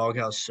Belichick's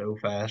doghouse so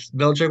fast.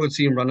 Belichick would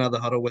see him run out of the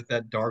huddle with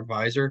that dark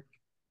visor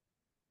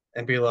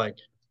and be like,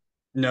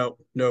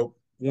 "Nope, nope,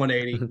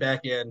 180,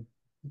 back in,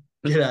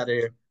 get out of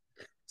here."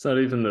 It's not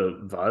even the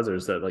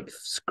visors, that like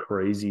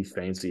crazy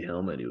fancy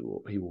helmet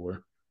he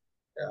wore,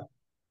 Yeah,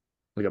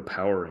 like a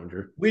Power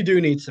Ranger. we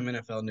do need some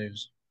NFL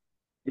news.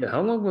 Yeah,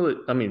 how long will it?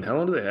 I mean, how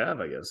long do they have?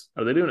 I guess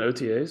are they doing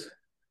OTAs?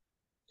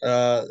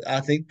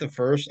 I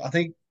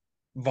think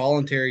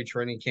voluntary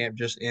training camp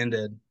just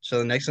ended, so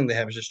the next thing they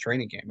have is just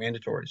training camp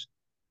mandatories.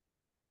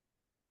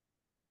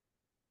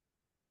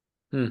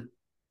 Hmm.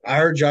 I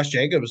heard Josh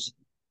Jacobs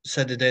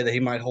said today that he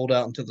might hold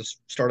out until the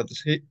start of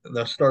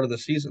the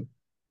season,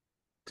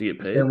 To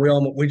get and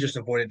paid? we just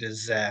avoided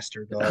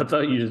disaster, I dog.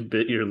 thought you just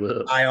bit your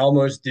lip. I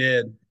almost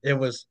did. It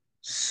was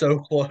so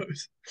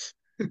close.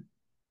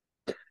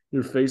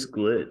 Your face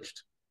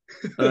glitched.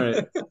 All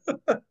right.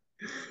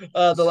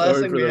 The last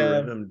Sorry thing for we the have,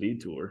 random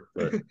detour,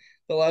 but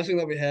the last thing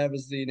that we have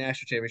is the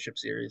national championship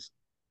series.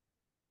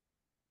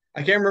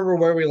 I can't remember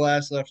where we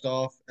last left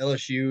off.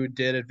 LSU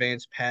did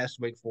advance past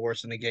Wake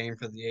Forest in a game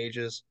for the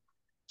ages.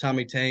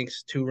 Tommy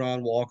Tanks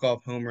 2-run walk-off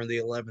homer in the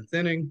 11th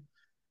inning.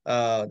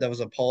 That was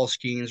a Paul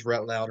Skeens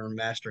Rhett Louder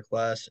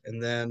masterclass,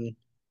 and then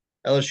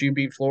LSU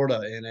beat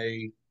Florida in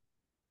a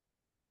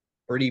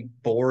pretty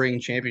boring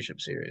championship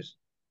series.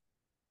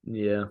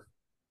 yeah,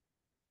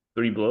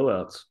 3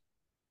 blowouts.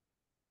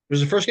 It was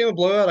the first game of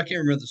blowout. I can't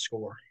remember the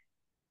score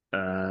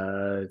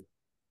I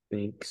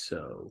think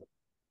so.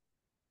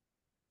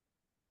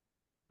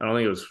 I don't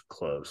think it was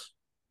close.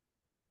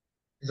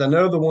 because I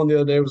know the one the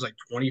other day was like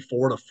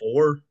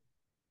 24-4,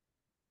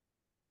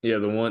 Yeah,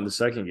 the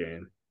second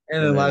game, and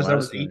and then then last night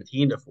was last night,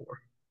 18-4.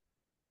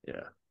 yeah,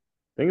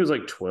 I think it was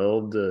like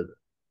 12 to.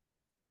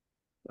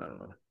 I don't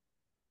know.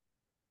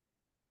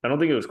 I don't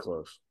think it was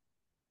close.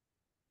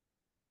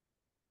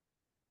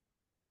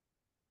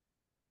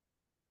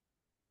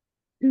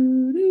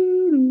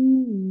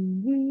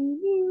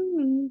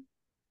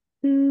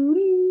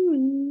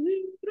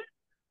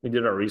 We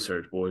did our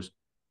research, boys.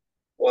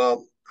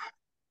 Well,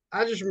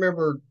 I just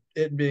remember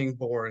it being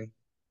boring.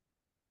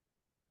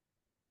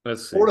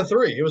 Let's Four see. to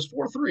three. It was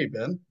 4-3,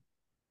 Ben.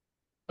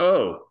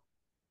 Oh,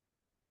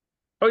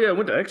 oh yeah, I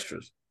went to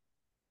extras.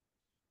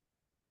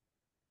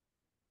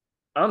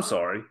 I'm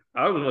sorry.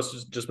 I must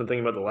have just been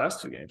thinking about the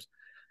last 2 games.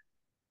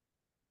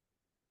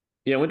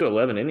 Yeah, I went to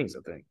 11 innings,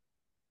 I think.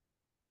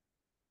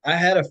 I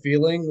had a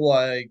feeling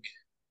like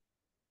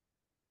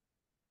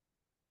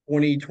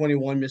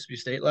 2021 Mississippi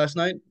State last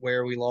night,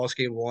 where we lost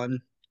game one.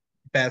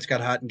 Bats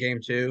got hot in game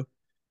two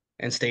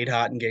and stayed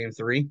hot in game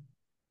three.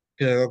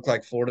 Because it looked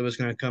like Florida was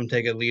going to come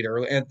take a lead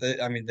early.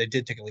 I mean, they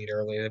did take a lead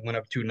early. They went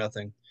up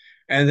 2-0.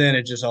 And then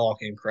it just all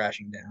came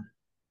crashing down.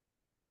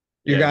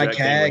 Your Yeah, guy Jack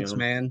can't wing Cags, them.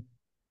 man.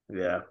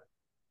 Yeah,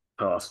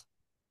 tough,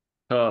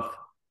 tough.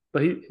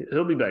 But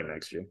he'll be back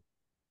next year.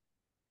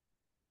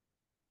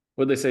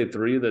 What they say?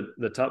 Three of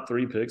the top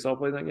three picks all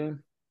play that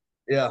game.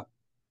 Yeah.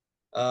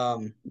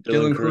 Dylan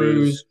Dylan Cruz,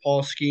 Cruz,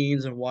 Paul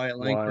Skeens, and Wyatt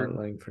Wyatt Langford.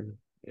 Langford.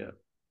 Yeah.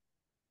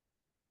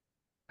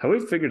 Have we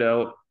figured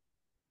out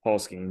Paul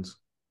Skeens?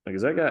 Like,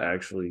 is that guy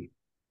actually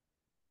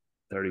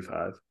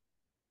 35?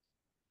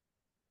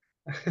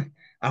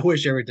 I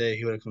wish every day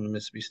he would have come to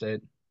Mississippi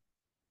State.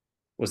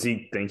 Was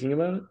he thinking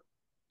about it?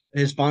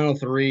 His final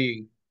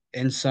three,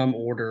 in some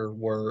order,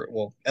 were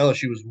well,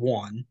 LSU was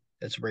one.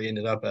 That's where he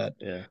ended up at.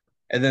 Yeah.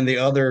 And then the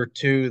other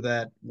two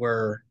that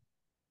were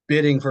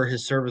bidding for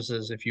his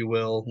services, if you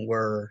will,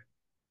 were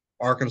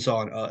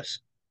Arkansas and us.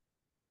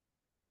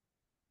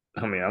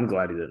 I mean, I'm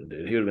glad he didn't do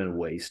it. He would have been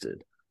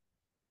wasted.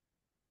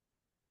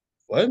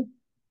 What?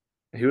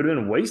 He would have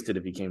been wasted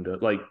if he came to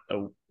like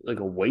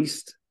a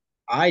waste.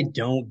 I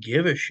don't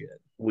give a shit.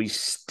 We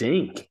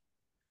stink.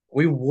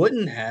 We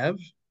wouldn't have.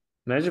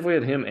 Imagine if we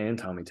had him and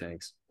Tommy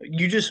Tanks.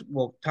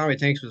 Well, Tommy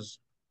Tanks was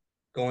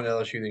going to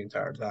LSU the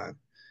entire time.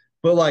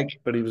 But like,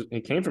 But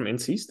he came from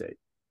NC State.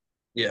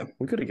 yeah,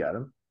 We could have got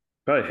him.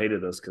 Probably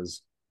hated us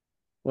because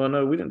well,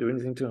 no, we didn't do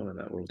anything to him in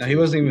that World no, he Series.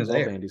 wasn't It even was all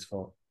there. Vandy's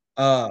fault.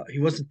 He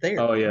wasn't there,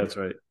 Oh yeah, man. that's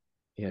right.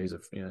 Yeah, he's a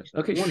yeah.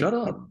 Okay, shut 20.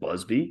 up,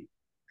 Busby.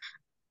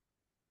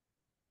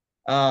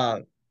 Uh,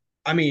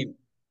 I mean,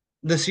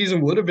 the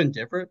season would have been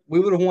different. We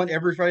would have won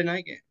every Friday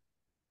night game.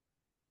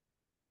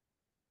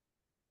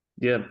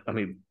 Yeah, I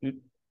mean,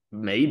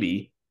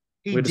 maybe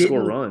we He had to score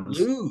didn't runs.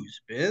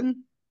 lose,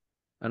 Ben.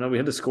 I know we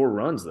had to score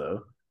runs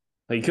though.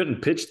 Like, he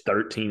couldn't pitch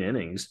 13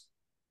 innings.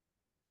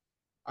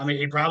 I mean,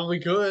 he probably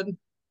could.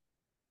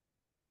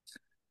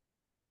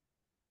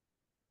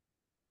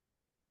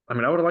 I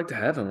mean, I would have liked to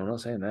have him. I'm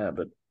not saying that,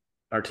 but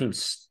our team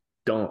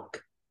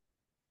stunk.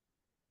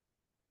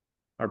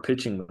 Our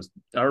pitching was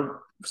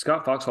our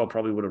Scott Foxhall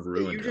probably would have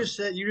ruined him. You just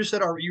said you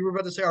were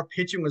about to say our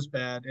pitching was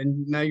bad,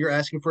 and now you're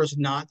asking for us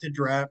not to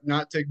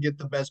get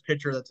the best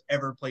pitcher that's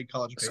ever played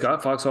college Scott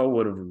baseball. Foxhall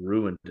would have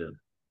ruined him.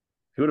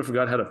 He would have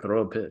forgot how to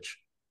throw a pitch.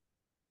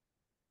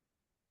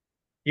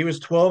 He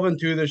was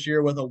 12-2 this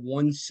year with a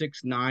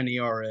 1.69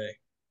 ERA.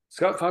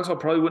 Scott Foxhall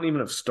probably wouldn't even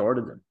have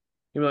started him.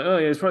 He'd be like, oh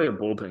yeah, he's probably a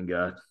bullpen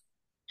guy.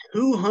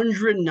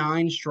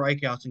 209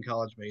 strikeouts in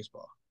college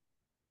baseball.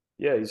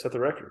 Yeah, he set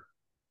the record.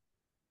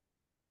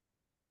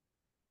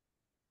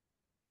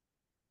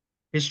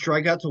 His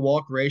strikeout to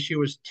walk ratio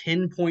was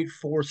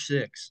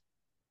 10.46.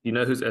 You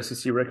know whose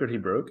SEC record he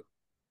broke?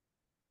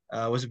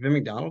 Was it Ben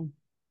McDonald?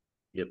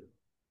 Yep.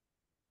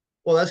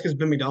 Well, that's because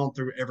Ben McDonald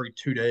threw every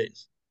 2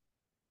 days.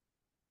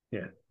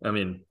 Yeah. I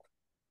mean,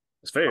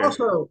 it's fair.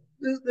 Also,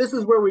 this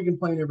is where we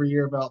complain every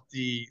year about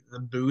the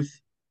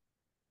booth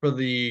for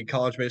the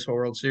College Baseball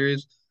World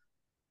Series.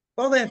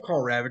 Why don't they have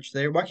Carl Ravitch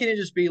there? Why can't it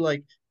just be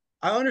like,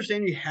 I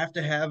understand you have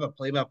to have a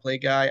play-by-play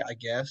guy, I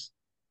guess,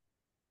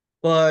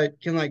 but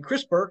can like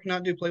Chris Burke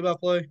not do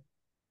play-by-play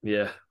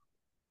Yeah.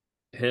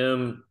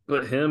 Him,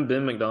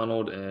 Ben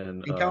McDonald,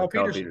 and and Kyle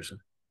Kyle Peterson? Peterson.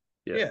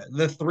 Yeah. Yeah,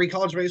 the three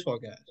college baseball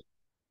guys.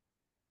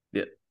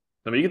 Yeah.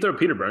 I mean, you can throw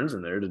Peter Burns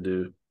in there to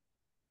do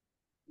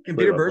Can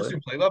play Peter by Burns play. do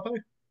play-by-play?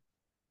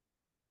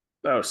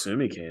 I assume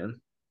he can.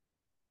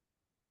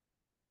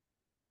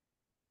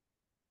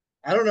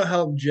 I don't know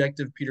how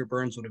objective Peter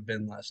Burns would have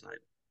been last night.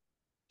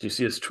 Do you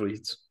see his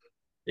tweets?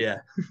 Yeah.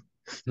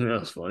 That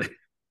was funny. He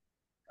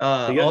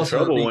got in Also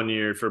trouble the one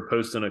year for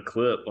posting a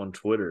clip on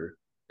Twitter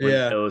when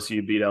yeah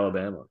LSU beat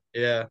Alabama.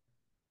 yeah.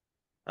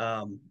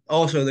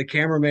 Also the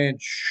cameraman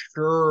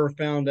sure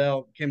found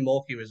out Kim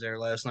Mulkey was there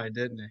last night,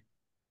 didn't he?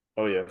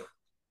 Oh yeah.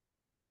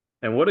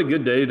 And what a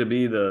good day to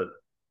be the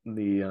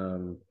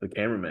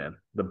cameraman,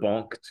 the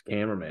bonked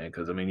cameraman,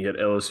 because I mean he had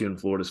LSU and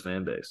Florida's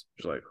fan base.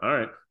 Just like, all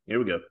right, here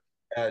we go.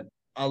 Had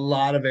a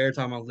lot of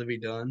airtime on Livy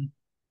Dunn.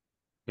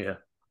 Yeah.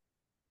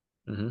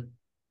 Hmm.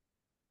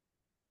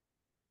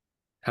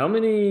 How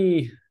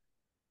many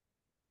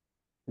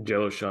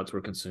Jello shots were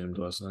consumed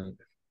last night?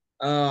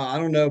 I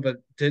don't know, but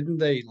didn't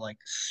they like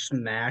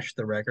smash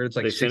the records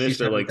like They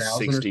finished at like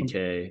 67,000 or something?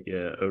 60K.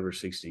 Yeah, over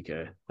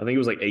 60K. I think it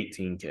was like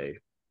 18K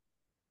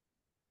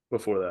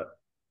before that.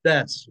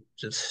 That's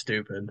just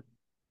stupid.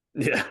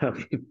 Yeah, I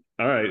mean,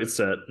 all right, it's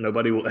set.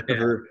 Nobody will Yeah,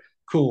 ever,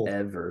 cool.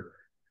 ever.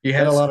 You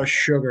had a That's lot of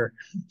sugar.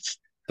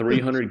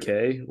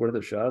 300K worth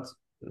of shots.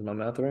 Is my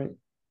math right?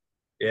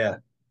 Yeah.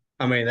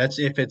 I mean, that's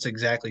if it's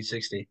exactly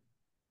 60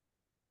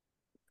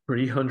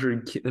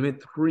 300. I mean,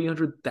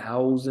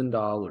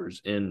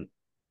 $300,000 in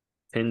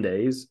 10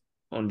 days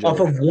on off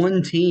Jello of shots.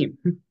 one team.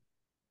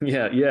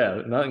 Yeah,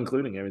 yeah, not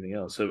including everything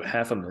else. So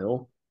half a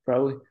mil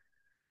probably.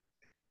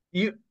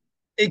 You,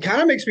 it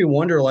kind of makes me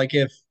wonder, like,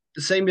 if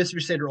the same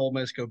Mississippi State or Ole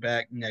Miss go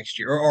back next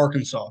year, or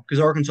Arkansas, because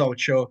Arkansas would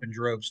show up in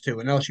droves too,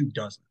 and LSU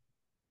doesn't.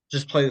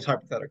 Just play this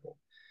hypothetical.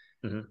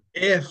 Hmm.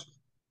 If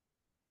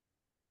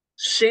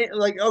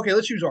like, okay,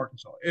 let's use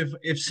Arkansas.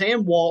 If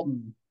Sam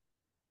Walton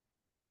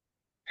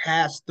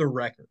passed the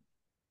record,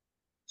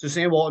 so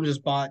Sam Walton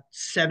just bought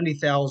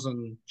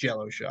 70,000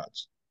 Jello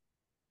shots.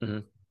 Hmm.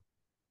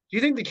 Do you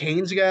think the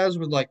Canes guys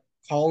would like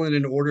call in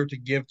an order to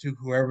give to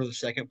whoever the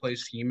second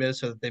place team is,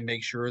 so that they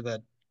make sure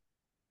that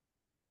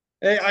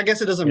I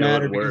guess it doesn't Yeah, it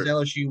matter wouldn't because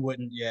work. LSU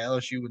wouldn't. Yeah,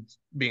 LSU would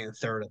be in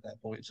third at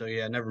that point. So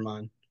yeah, never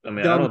mind. I mean,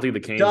 I Dumb, don't think the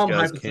Canes dumb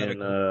guys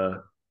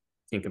hypothetical.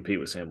 can compete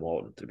with Sam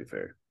Walton. To be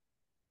fair,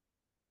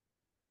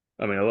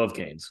 I mean, I love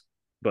Canes,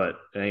 but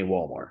it ain't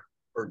Walmart.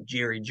 Or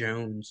Jerry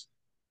Jones.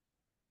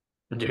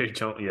 Jerry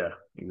Jones, yeah,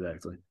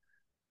 exactly.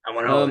 I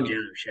want all the Um,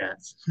 Jones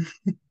shots.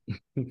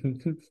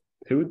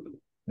 who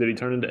did he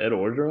turn into Ed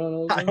Orgeron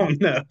all of a I sudden?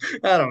 don't know.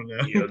 I don't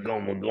know. Yeah,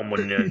 come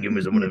on there and give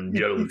me some of them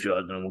jello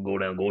shots, and we'll go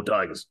down, go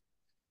Tigers.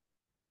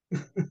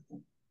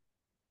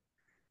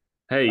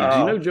 Hey, do you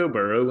Oh, know Joe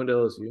Burrow went to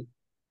LSU?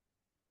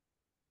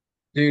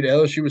 dude,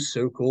 LSU was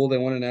so cool. They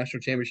won a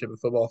national championship in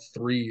football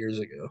 3 years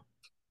ago.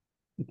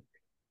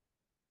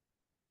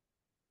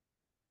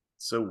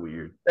 So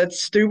weird. That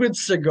stupid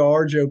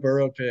cigar Joe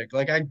Burrow pick.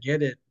 Like, I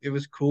get it. It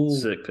was cool.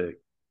 Sick pick.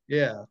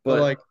 Yeah. But, But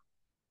like,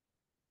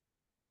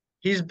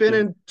 he's been it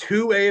in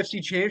two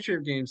AFC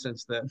championship games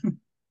since then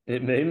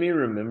it made me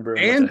remember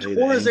how much I and hated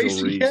tore his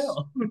Angel Reese.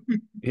 ACL.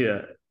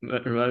 Yeah,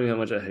 it reminded me how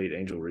much I hate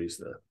Angel Reese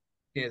though.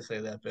 Can't say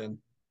that, Ben.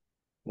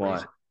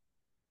 Why?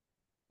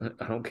 Racist.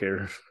 I don't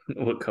care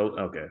what color.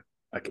 Okay,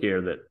 I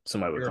care that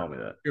somebody would You're, call me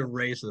that. you're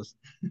racist.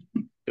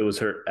 It was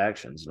her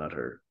actions, not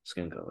her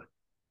skin color.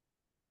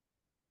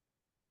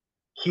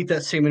 Keep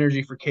that same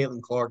energy for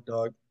Caitlin Clark,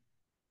 dog.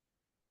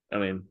 I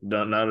mean,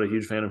 not a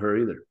huge fan of her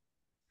either.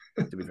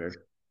 To be fair.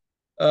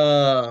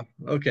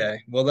 Okay.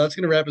 Well, that's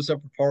going to wrap us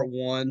up for part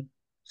one.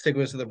 Stick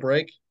with us to the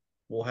break.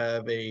 We'll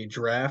have a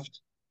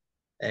draft,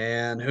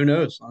 and who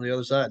knows on the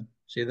other side.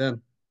 See you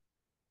then.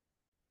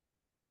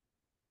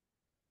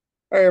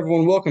 All right,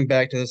 everyone. Welcome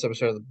back to this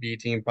episode of the B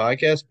Team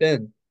Podcast.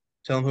 Ben,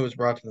 tell them who it's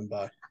brought to them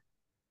by.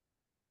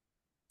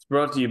 It's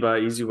brought to you by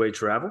Easy Way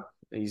Travel,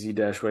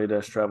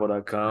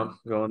 easy-way-travel.com.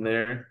 Go in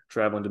there,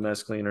 traveling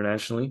domestically,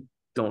 internationally.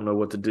 Don't know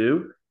what to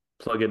do?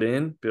 Plug it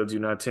in, build you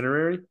an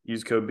itinerary.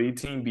 Use code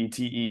BTEAM,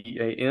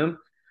 BTEAM.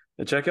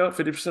 At checkout,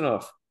 50%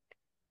 off.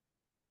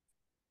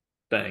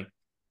 Bang.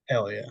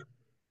 Hell yeah.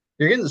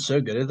 You're getting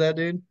so good at that,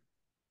 dude.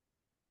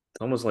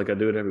 It's almost like I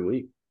do it every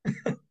week.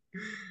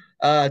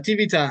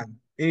 TV time.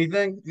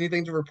 Anything?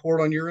 Anything to report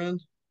on your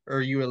end? Or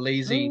are you a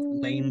lazy,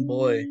 lame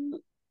boy?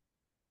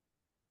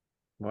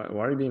 Why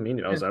are you being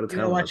mean? I was out of You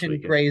been town last watching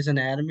weekend. Grey's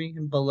Anatomy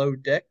and Below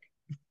Deck?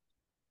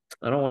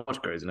 I don't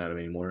watch Grey's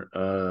Anatomy anymore.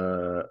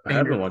 I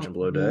have been Vanderpump watching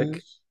Below Deck.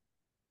 Rules?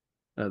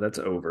 That's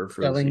over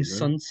for the Selling season.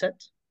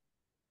 Sunset?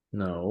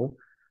 No.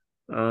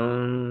 I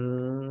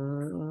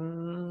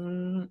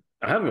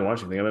haven't been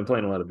watching anything. I've been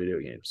playing a lot of video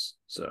games.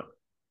 So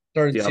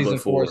Started Diablo season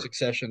four of 4.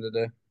 Succession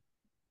today.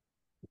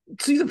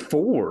 Season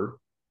 4?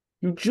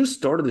 You just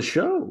started the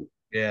show.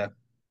 Yeah.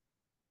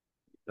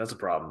 That's a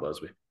problem,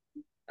 Busby.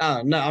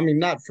 No, I mean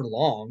not for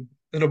long.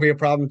 It'll be a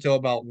problem until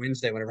about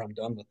Wednesday whenever I'm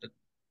done with it.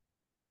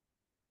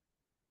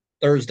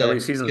 How Thursday, many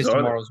seasons because are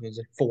there? tomorrow's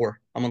Wednesday. Four.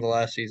 I'm on the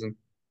last season.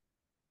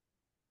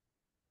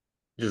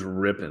 Just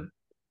ripping.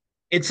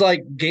 It's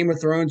like Game of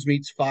Thrones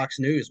meets Fox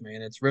News,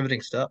 man. It's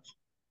riveting stuff.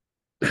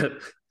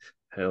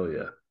 Hell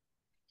yeah.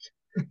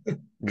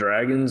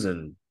 Dragons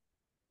and,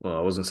 well,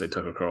 I was going to say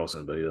Tucker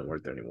Carlson, but he doesn't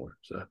work there anymore.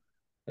 So,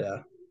 Yeah.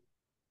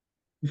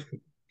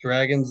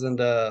 Dragons and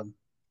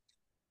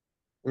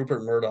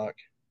Rupert Murdoch.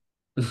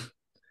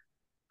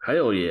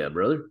 hell yeah,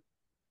 brother.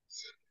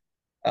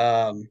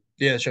 Yeah,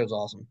 the show's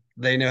awesome.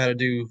 They know how to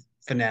do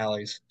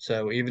finales.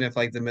 So even if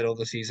like the middle of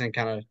the season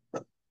kind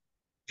of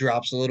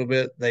drops a little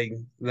bit, they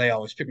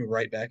always pick me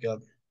right back up.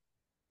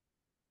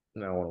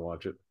 Now I want to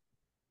watch it.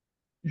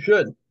 You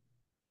should.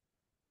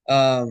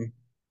 Um,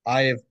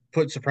 I have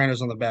put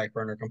Sopranos on the back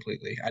burner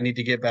completely. I need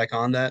to get back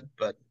on that,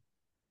 but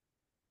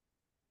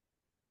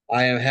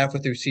I am halfway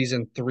through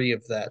season three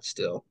of that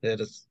still. It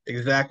is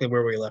exactly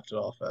where we left it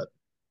off at.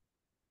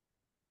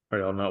 Are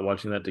y'all not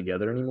watching that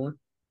together anymore?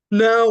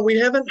 No, we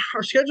haven't.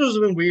 Our schedules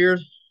have been weird.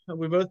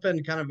 We've both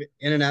been kind of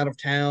in and out of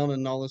town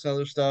and all this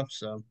other stuff,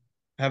 so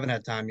haven't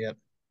had time yet.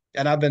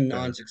 And I've been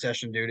on Fair.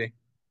 succession duty.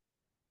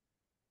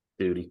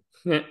 Duty.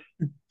 Yeah.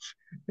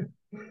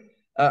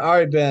 All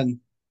right, Ben.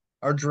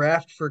 Our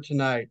draft for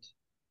tonight.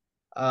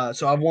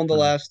 So I've won the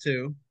last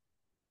two.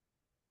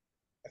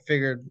 I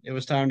figured it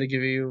was time to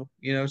give you,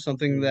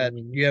 something that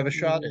you have a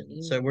shot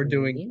in. So we're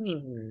doing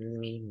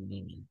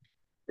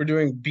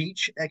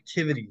beach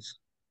activities.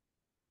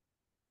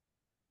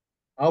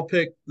 I'll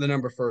pick the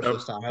number first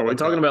this time. How Are we about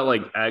talking that? about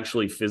like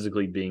actually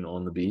physically being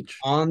on the beach?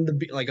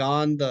 Like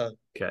on the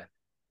Okay.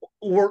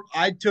 or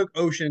I took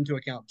ocean into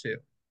account too,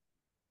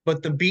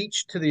 but the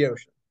beach to the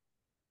ocean.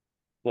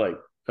 Like,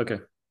 okay.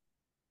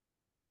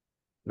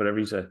 Whatever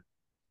you say.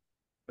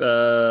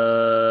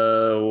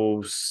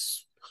 Uh,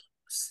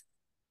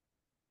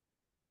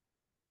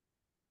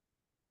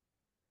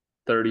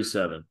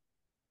 37.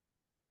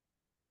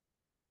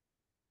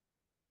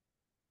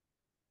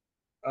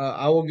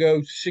 I will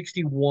go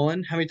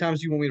 61. How many times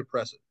do you want me to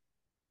press it?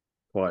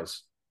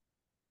 Twice.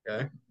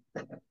 Okay.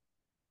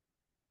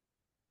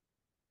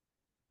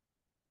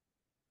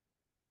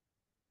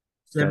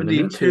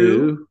 72.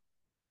 72.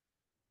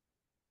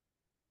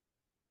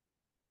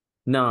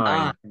 9.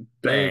 Nine.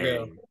 There you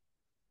go. Bang.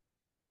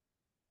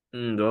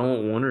 Do I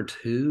want one or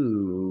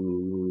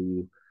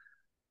two?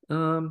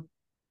 Um,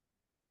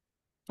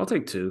 I'll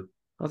take two.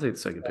 I'll take the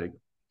second pick.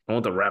 I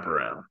want the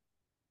wraparound.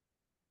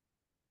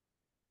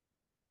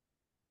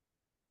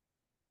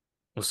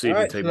 We'll see All if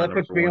you right, take so my that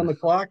number puts me on one. the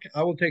clock.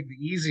 I will take the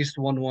easiest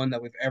one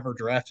that we've ever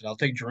drafted. I'll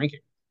take drinking.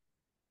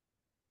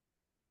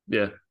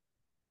 Yeah,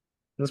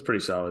 that's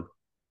pretty solid.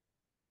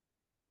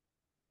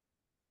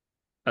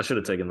 I should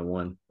have taken the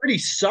one. Pretty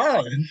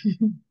solid.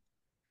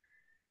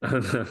 I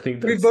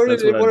think We that's voted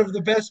that's what it I. one of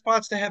the best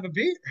spots to have a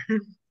beer.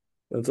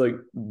 That's like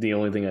the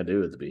only thing I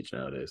do at the beach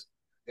nowadays.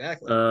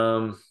 Exactly.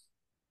 Um.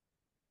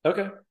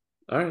 Okay.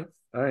 All right.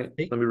 All right.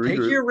 Take Let me take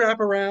regroup. your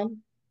wraparound.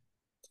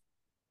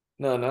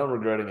 No, now I'm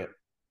regretting it.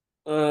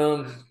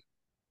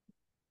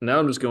 Now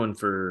I'm just going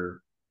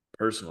for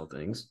personal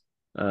things,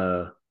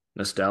 uh,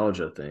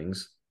 nostalgia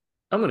things.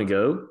 I'm gonna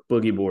go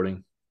boogie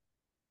boarding.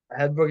 I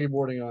had boogie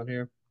boarding on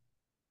here.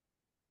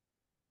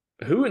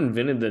 Who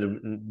invented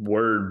the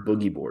word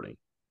boogie boarding?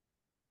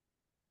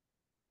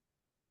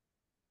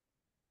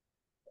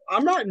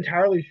 I'm not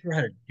entirely sure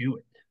how to do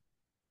it.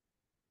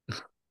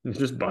 It's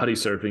just body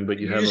surfing, but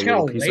you You have a just kind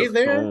little of piece lay of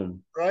there,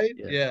 foam. right?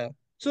 Yeah, Yeah.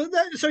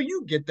 So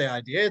you get the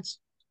idea. It's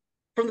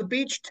from the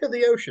beach to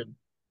the ocean.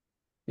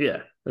 yeah.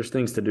 There's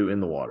things to do in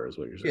the water, is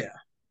what you're saying. Yeah.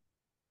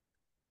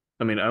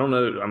 I mean, I don't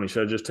know. I mean,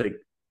 should I just take?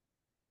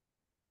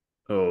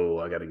 Oh,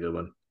 I got a good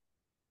one.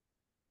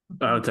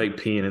 I'll take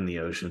peeing in the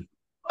ocean.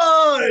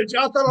 Fudge!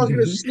 I thought I was going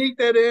to Dude, sneak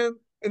that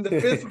in the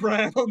fifth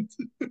round.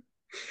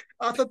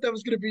 I thought that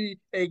was going to be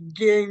a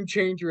game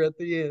changer at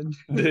the end.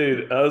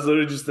 I was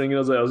literally just thinking. I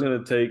was like, I was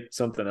gonna take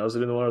something else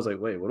in the water. I was like,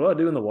 wait, what do I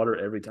do in the water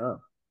every time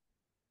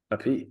I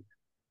pee?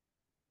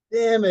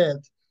 Damn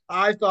it.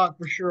 I thought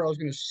for sure I was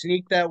going to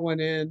sneak that one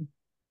in.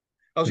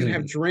 I was going to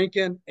have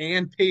drinking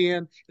and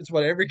peeing. It's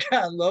what every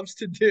guy loves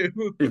to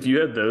do. If you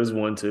had those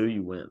one too,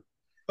 you win.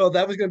 Oh,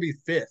 that was going to be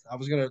fifth. I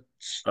was going to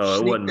Oh, it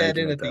sneak wasn't that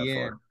making in it at that the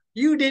far. end.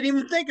 You didn't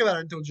even think about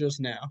it until just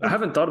now. I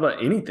haven't thought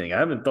about anything. I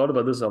haven't thought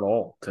about this at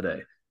all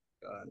today.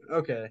 God.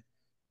 Okay.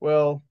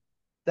 Well,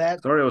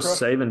 that Sorry, I was crushed.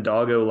 saving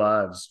doggo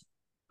lives,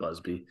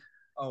 Busby.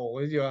 Oh,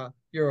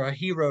 you're a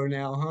hero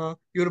now, huh?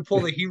 You want to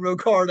pull the hero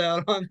card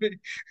out on me?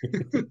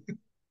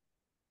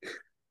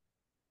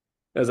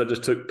 As I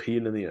just took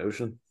peeing in the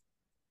ocean.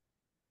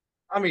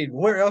 I mean,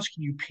 where else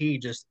can you pee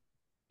just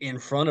in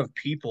front of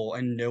people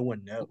and no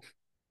one know?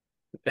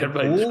 The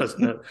Everybody pool? just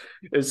know.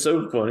 It's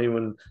so funny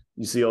when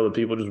you see all the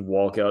people just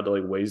walk out to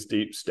like waist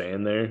deep,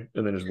 stand there,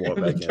 and then just walk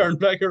And then back in. turn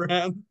back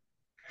around.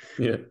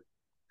 Yeah.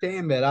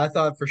 Damn it. I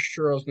thought for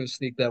sure I was going to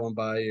sneak that one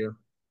by you.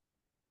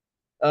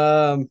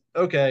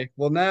 Okay.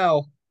 Well,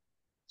 now,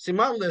 see,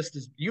 my list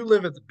is you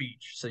live at the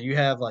beach, so you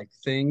have like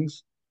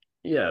things.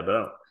 Yeah, but I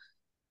don't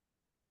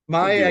My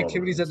do all the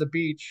activities at things. the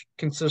beach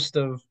consist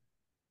of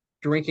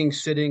drinking,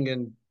 sitting,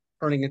 and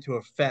turning into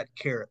a fat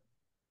carrot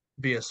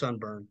via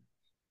sunburn.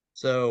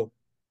 So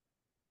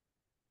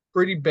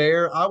pretty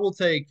bare. I'll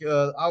take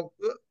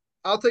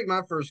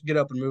my first get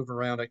up and move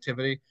around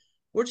activity.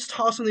 We're just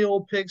tossing the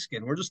old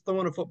pigskin. We're just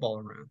throwing a football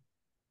around.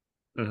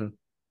 Mm-hmm.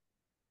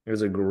 It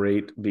was a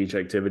great beach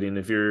activity. And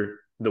if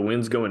the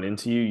wind's going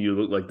into you, you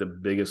look like the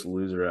biggest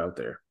loser out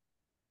there.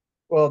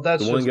 Well, The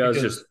that's one just guy's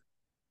because just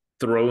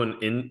throwing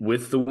in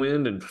with the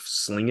wind and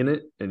slinging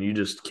it, and you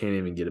just can't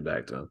even get it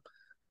back to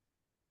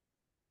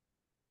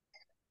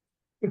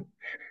you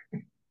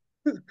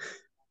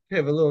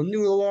have a little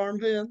noodle arm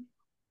then.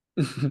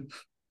 him.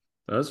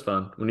 That's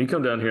fun. When you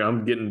come down here,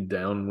 I'm getting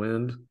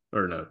downwind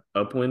or no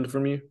upwind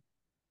from you.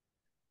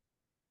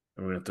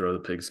 I'm gonna throw the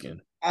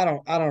pigskin. I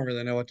don't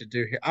really know what to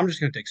do here. I'm just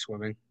gonna take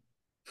swimming.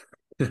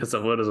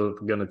 So what is I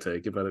gonna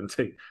take if I didn't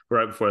take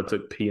right before I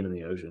took peeing in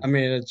the I ocean?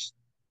 mean, it's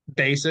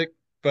basic,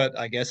 but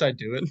I guess I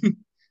do it.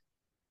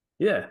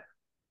 Yeah,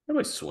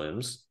 everybody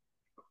swims.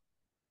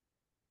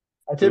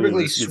 I Ooh,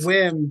 typically this gets.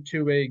 swim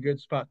to a good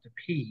spot to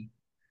pee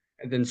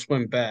and then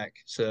swim back.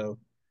 So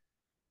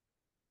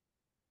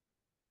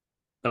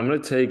I'm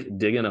gonna take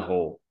digging a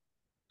hole.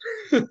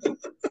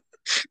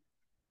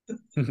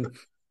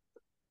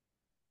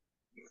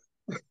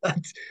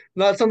 that's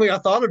not something I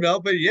thought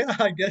about, but yeah,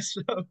 I guess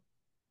so.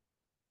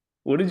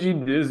 What did you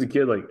do as a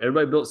kid? Like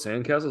everybody built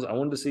sandcastles. I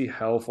wanted to see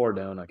how far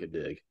down I could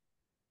dig.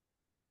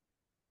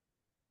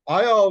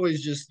 I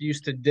always just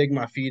used to dig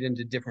my feet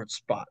into different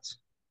spots.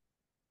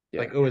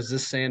 Like, Yeah. oh, is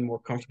this sand more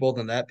comfortable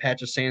than that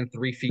patch of sand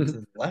 3 feet to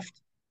the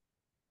left?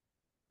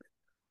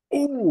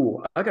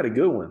 Oh, I got a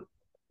good one.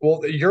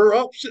 Well, you're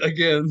up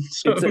again.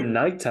 So, It's a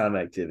nighttime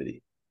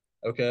activity.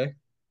 okay.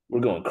 We're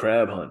going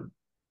crab hunting.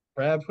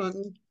 Crab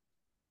hunting.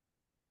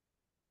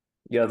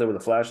 Get out there with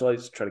the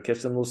flashlights, try to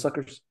catch them little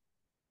suckers.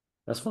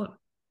 That's fun.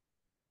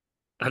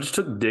 I just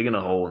took digging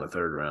a hole in the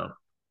third round.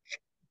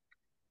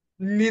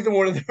 Neither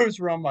one of those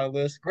were on my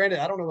list. Granted,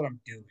 I don't know what I'm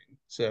doing.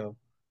 So,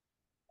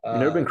 You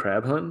never uh, been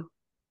crab hunting?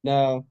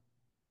 no.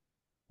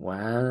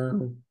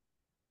 Wow.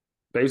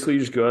 Basically, you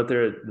just go out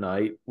there at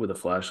night with a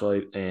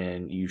flashlight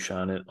and you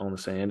shine it on the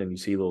sand and you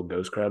see little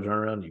ghost crabs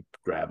running around. You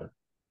grab them,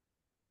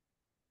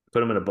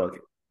 put them in a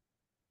bucket.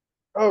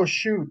 Oh,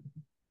 shoot.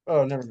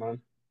 Oh, never mind.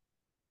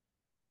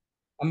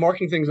 I'm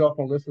marking things off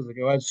my list as I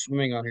go. I had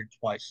swimming on here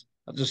twice.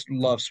 I just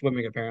love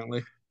swimming,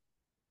 apparently.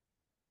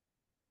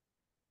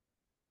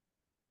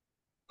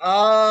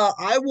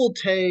 I will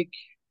take.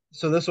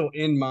 So this will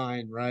end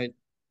mine, right?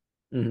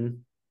 Hmm.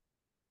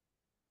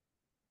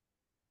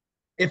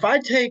 If I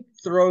take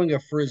throwing a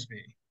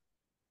frisbee,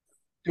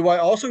 do I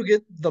also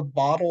get the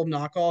bottle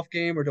knockoff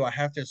game, or do I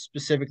have to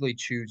specifically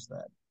choose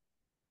that?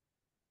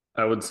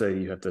 I would say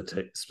you have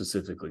to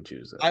specifically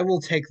choose that. I will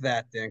take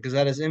that then, because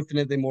that is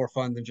infinitely more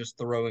fun than just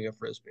throwing a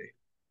frisbee.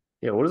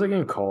 Yeah, what is that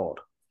game called?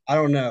 I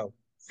don't know.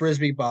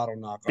 Frisbee bottle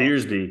knockoff.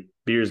 Beersby.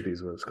 Beersby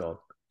is what it's called.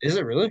 Is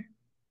it really?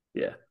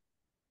 Yeah.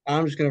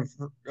 I'm just gonna.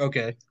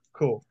 Okay,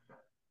 cool.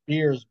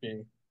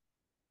 Beersby.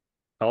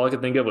 All I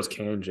could think of was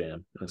Can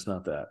Jam. It's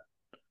not that.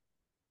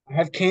 I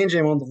have Can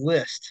Jam on the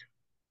list.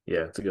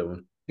 Yeah, it's a good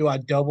one. Do I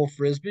double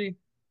frisbee?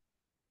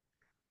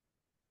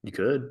 You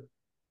could. You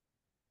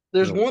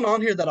There's know, one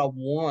on here that I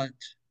want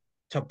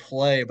to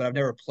play, but I've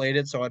never played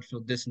it, so I'd feel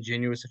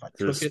disingenuous if I is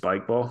it took it.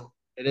 Spike Ball?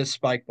 It is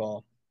Spike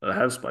Ball. I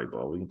have Spike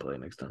Ball. We can play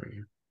it next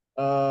time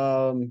we're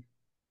Um,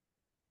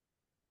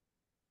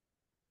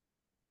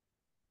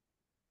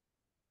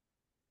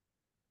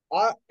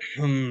 I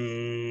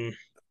hmm,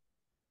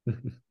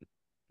 here.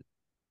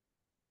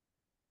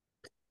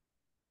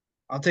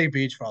 I'll take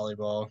beach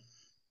volleyball.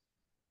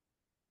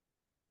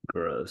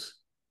 Gross.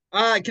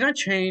 Can I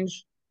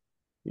change?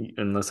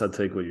 Unless I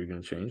take what you're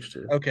going to change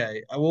to.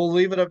 Okay, I will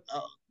leave it up.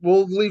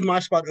 We'll leave my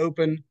spot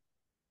open,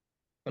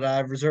 but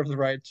I've reserved the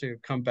right to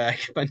come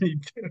back if I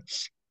need to.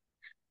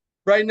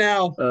 Right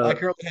now, I Uh,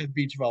 currently have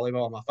beach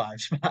volleyball on my five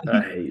spot.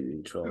 I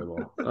hate beach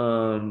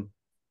volleyball.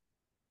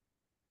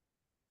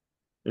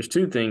 There's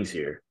two things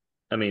here.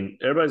 I mean,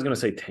 everybody's going to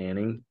say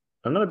tanning.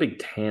 I'm not a big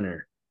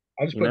tanner,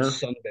 I just you put know?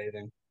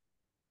 sunbathing.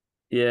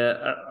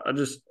 Yeah,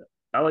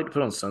 I like to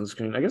put on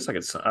sunscreen. I guess I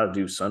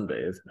do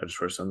sunbathe. I just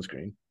wear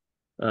sunscreen.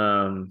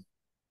 Um,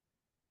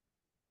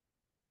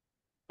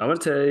 I'm gonna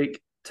take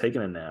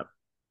taking a nap.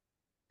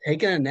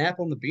 Taking a nap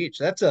on the beach.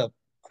 That's a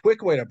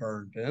quick way to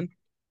burn, Ben.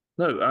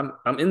 No,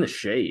 I'm in the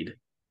shade.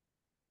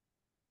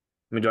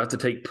 I mean, do I have to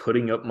take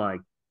putting up my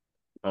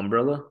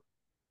umbrella?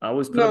 I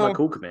always put up my No,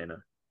 cool cabana.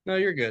 no,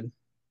 you're good.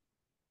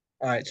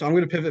 All right, so I'm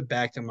going to pivot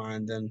back to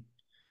mine then.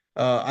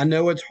 I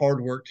know it's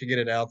hard work to get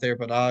it out there,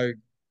 but I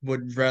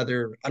would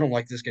rather. I don't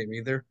like this game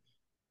either.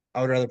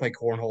 I would rather play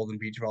cornhole than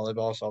beach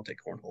volleyball, so I'll take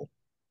cornhole.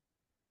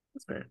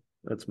 That's fair.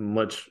 That's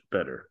much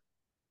better.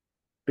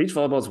 Beach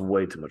volleyball is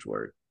way too much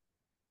work.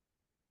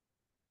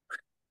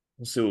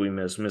 Let's see what we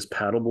missed. We missed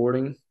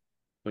paddleboarding.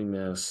 We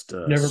missed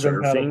Never been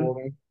surfing.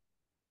 paddleboarding.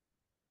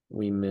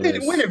 We When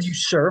have you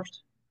missed surfed?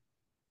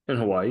 in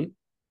Hawaii.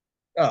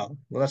 Oh,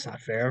 well, that's not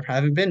fair. I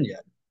haven't been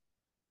yet.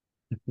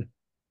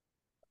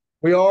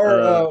 We are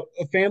Uh,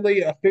 a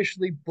family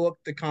officially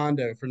booked the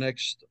condo for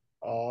next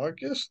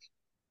August,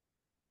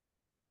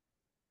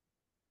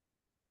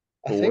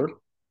 I think. four.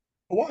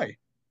 Hawaii.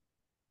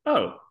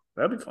 Oh,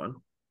 that'd be fun.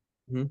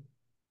 Mhm.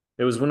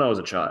 It was when I was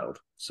a child,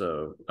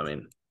 so I mean,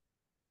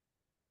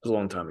 it was a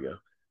long time ago.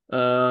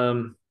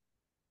 Um,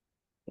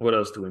 what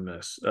else do we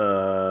miss?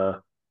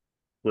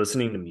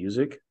 Listening to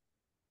music.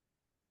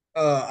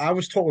 I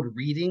was told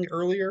reading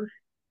earlier.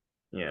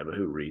 Yeah, but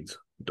who reads?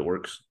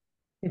 Dorks.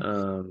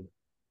 Um,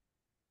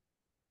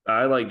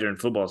 I like during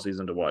football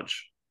season to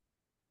watch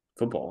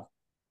football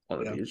on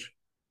the Yeah. beach.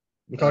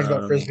 We talked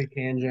about Um, frisbee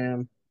can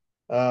jam.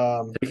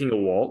 Um, taking a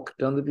walk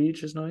down the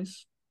beach is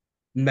nice.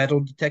 Metal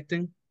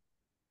detecting.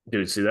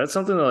 Dude, see, that's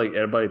something that like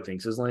everybody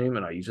thinks is lame,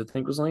 and I used to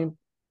think was lame.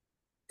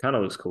 Kind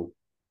of looks cool.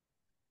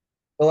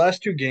 The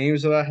last two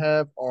games that I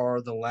have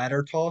are the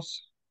ladder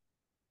toss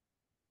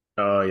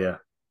Oh yeah.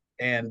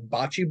 and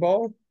bocce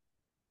ball.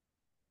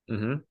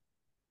 Mm-hmm.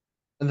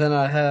 And then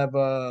I have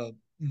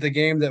the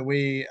game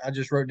that I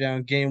just wrote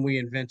down game we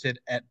invented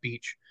at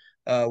beach,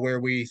 where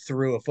we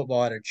threw a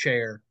football at a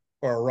chair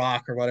or a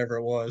rock or whatever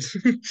it was.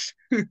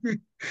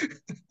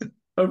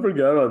 I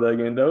forgot about that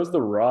game. That was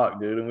The Rock,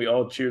 dude, and we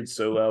all cheered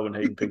so loud when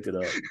Hayden picked it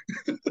up.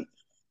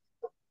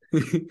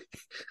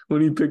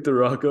 When he picked the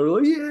rock up,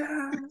 we're like,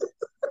 yeah.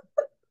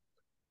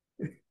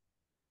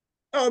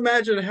 Oh,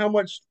 imagine how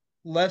much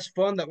less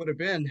fun that would have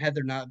been had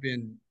there not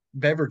been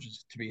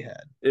beverages to be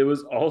had. It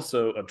was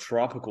also a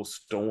tropical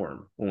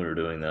storm when we were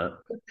doing that.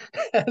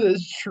 That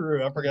is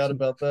true. I forgot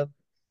about that.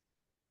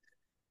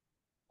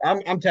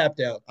 I'm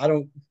tapped out. I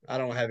don't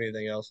have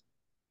anything else.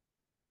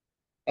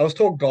 I was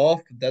told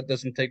golf that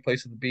doesn't take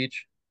place at the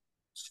beach.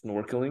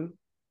 Snorkeling,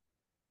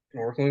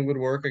 Snorkeling would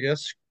work, I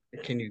guess.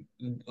 Can you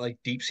like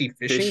deep sea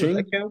fishing? Does that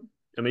fishing. count?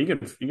 I mean,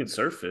 you can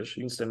surf fish.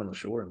 You can stand on the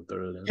shore and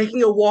throw it in.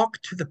 Taking a walk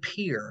to the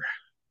pier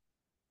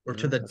or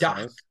to the That's dock,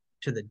 nice.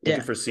 to the Looking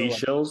deck. for Or like,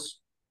 seashells,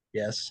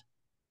 yes.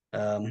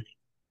 Um,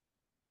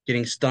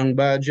 Getting stung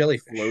by a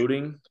jellyfish.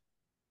 floating.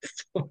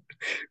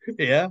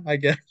 Yeah, I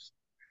guess.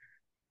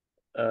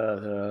 Uh,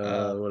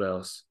 Uh, what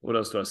else? What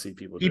else do I see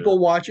people do? People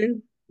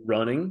watching.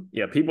 Running.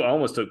 Yeah, people. I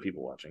almost took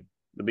people watching.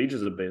 The beach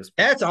is the best.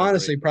 That's A great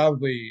honestly place.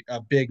 probably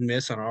a big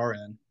miss on our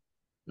end.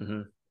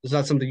 Hmm. It's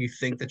not something you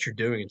think that you're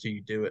doing until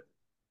you do it.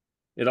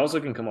 It also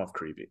can come off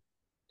creepy.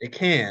 It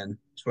can,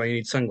 That's why you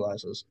need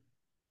sunglasses.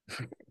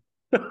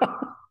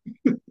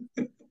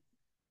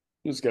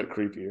 Just got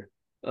creepier.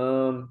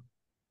 Um,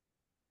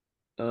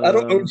 I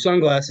don't own um,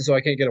 sunglasses, so I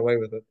can't get away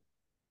with it.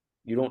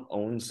 you don't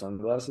own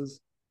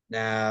sunglasses?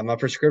 Nah, my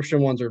prescription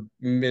ones are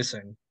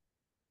missing.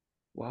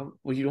 Well,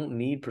 you don't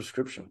need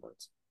prescription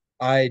ones.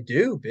 I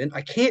do, Ben.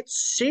 I can't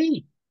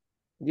see.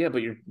 Yeah,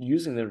 but you're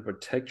using them to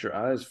protect your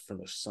eyes from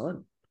the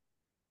sun.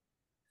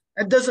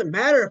 It doesn't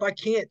matter if I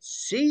can't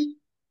see.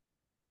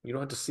 You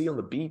don't have to see on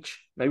the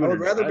beach. Maybe I when would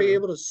you're rather be driving.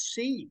 able to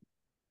see.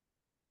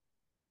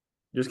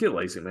 Just get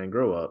lazy, man.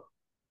 Grow up.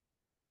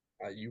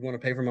 You want to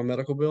pay for my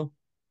medical bill?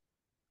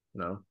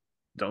 No.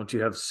 Don't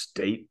you have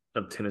state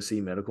of Tennessee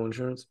medical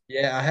insurance?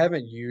 Yeah, I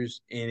haven't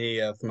used any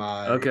of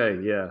my Okay,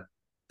 yeah.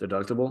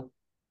 Deductible?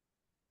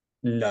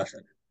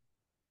 nothing.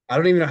 I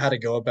don't even know how to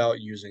go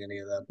about using any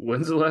of that.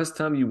 When's the last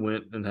time you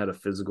went and had a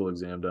physical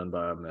exam done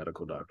by a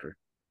medical doctor?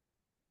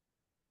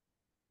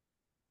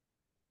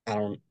 I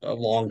don't, a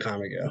long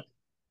time ago.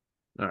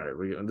 All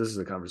right, this is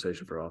a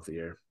conversation for off the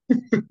air.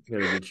 Gotta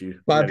get you. We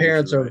My gotta get you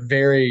parents are right.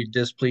 very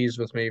displeased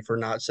with me for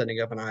not setting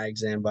up an eye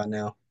exam by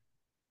now,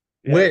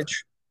 Yeah.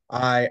 which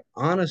I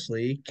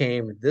honestly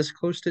came this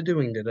close to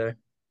doing today.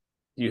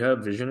 You have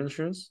vision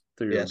insurance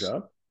through your Yes.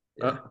 job?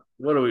 Yeah.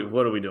 What are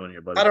we doing here,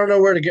 I buddy? don't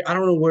know where to get. I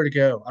don't know where to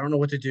go. I don't know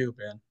what to do,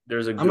 man.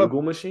 There's a I'm a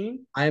Google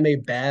machine. I am a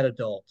bad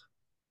adult.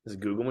 This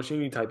Google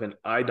machine. You type in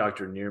eye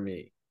doctor near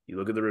me. You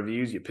look at the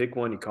reviews. You pick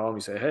one. You call them.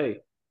 You say, "Hey,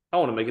 I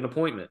want to make an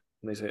appointment."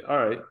 And they say, "All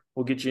right,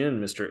 we'll get you in,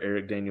 Mister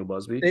Eric Daniel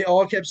Busby." They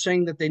all kept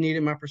saying that they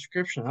needed my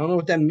prescription. I don't know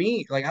what that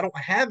means. Like I don't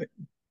have it.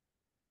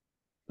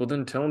 Well,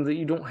 then tell them that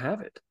you don't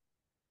have it.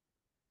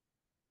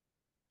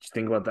 Just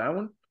think about that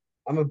one.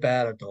 I'm a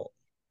bad adult.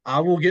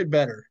 I will get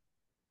better,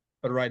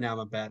 but right now I'm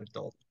a bad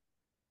adult.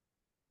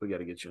 We got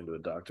to get you into a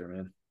doctor,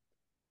 man.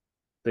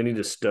 They need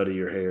to study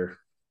your hair.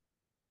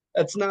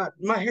 That's not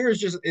my hair is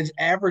just it's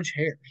average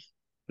hair.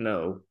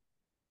 No,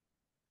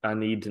 I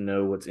need to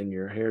know what's in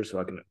your hair so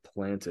I can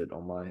plant it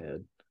on my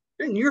head.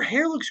 And your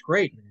hair looks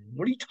great, man.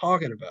 What are you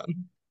talking about?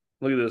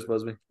 Look at this,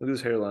 Busby. Look at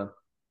this hairline.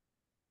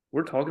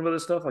 We're talking about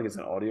this stuff like it's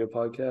an audio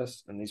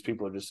podcast, and these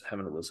people are just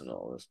having to listen to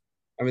all this.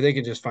 I mean, they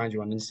can just find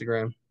you on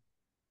Instagram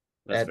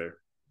That's at fair.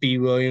 B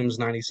Williams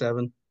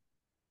 97.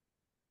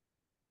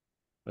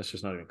 That's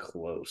just not even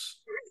close.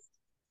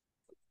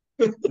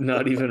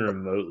 Not even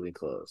remotely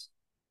close.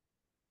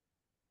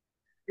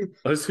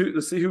 Let's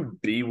see who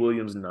B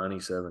Williams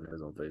 97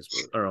 is on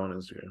Facebook or on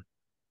Instagram.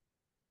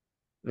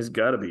 It's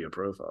got to be a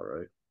profile,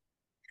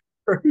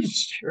 right?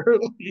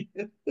 Surely.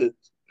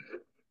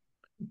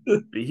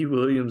 B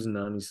Williams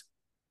 90.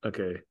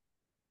 Okay,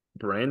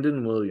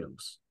 Brandon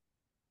Williams.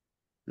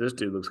 This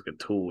dude looks like a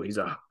tool. He's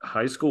a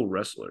high school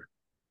wrestler.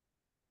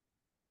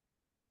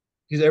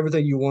 He's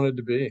everything you wanted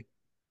to be.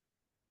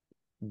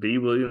 B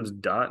Williams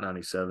dot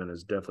 97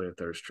 is definitely a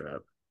thirst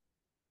trap.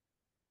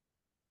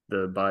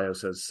 The bio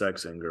says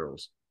sex and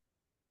girls.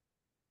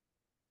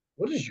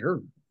 What is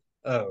your?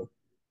 Oh,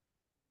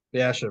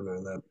 yeah, I should have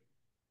known that.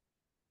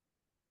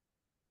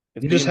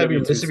 It's You just have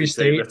your BMW Mississippi 268.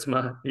 State. That's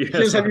my yeah, You just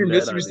that's have my your net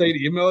Mississippi ID.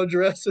 State email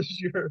address as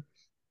your.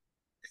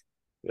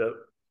 Yep.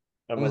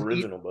 Mine I'm was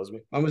original, Busby.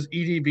 mine was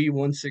EDB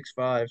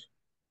 165.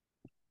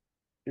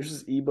 Yours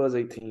is eBuzz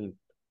 18.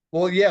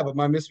 Well, yeah, but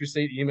my Mississippi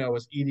State email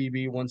was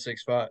EDB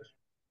 165.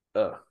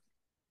 Yep.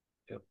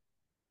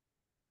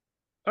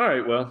 All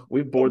right. Well,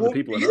 we've Well, bored the do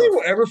people you think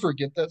enough. we'll ever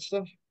forget that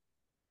stuff?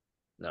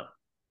 No.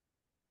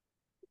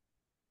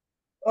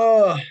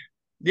 Uh,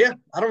 yeah,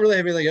 I don't really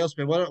have anything else,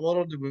 man. What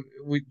do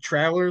we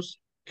travelers?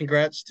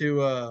 Congrats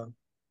to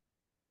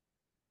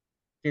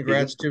Keegan?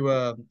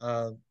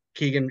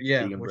 Keegan.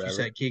 Yeah, Keegan what you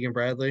Bradley. said, Keegan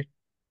Bradley.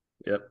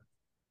 Yep.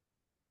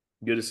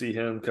 Good to see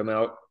him come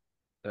out.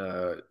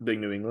 Big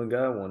New England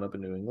guy, one up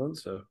in New England.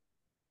 So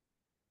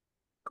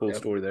cool Yep.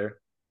 story there.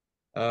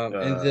 And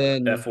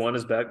then F1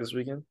 is back this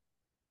weekend.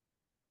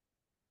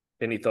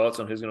 Any thoughts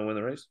on who's going to win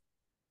the race?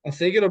 I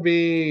think it'll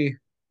be,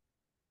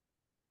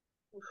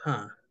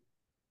 huh?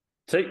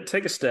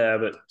 Take a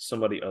stab at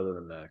somebody other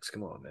than Max.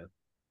 Come on, man.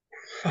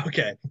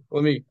 Okay,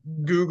 let me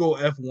Google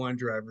F1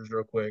 drivers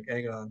real quick.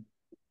 Hang on.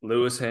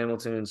 Lewis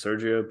Hamilton,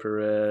 Sergio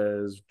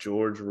Perez,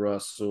 George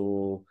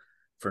Russell,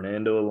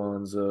 Fernando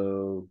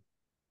Alonso,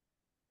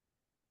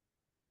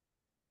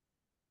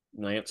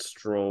 Lance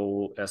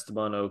Stroll,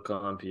 Esteban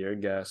Ocon, Pierre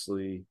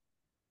Gasly,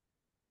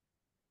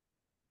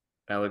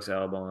 Alex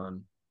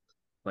Albon,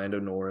 Lando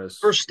Norris.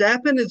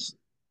 Verstappen is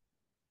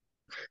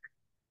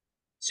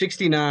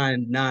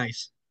 69.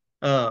 Nice.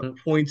 Hmm.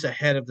 Points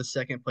ahead of the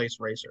second place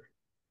racer.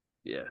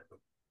 Yeah.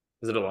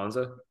 Is it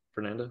Alonso?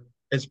 Fernando?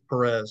 It's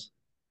Perez.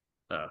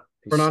 Oh,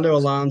 he Fernando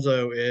sucks.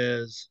 Alonso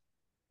is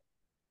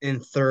in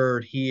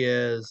third. He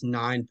is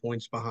 9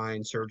 points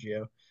behind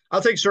Sergio.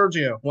 I'll take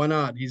Sergio. Why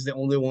not? He's the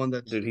only one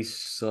that's Dude, he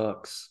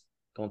sucks.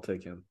 Don't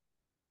take him.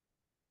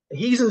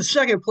 he's in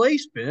second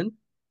place, Ben.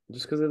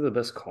 Just because they have the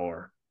best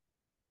car.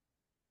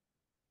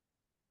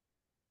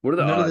 What are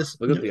the None of this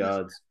odds? Look at the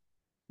odds.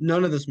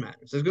 none of this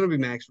matters. There's gonna be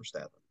Max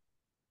Verstappen.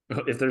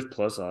 If there's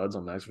plus odds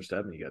on Max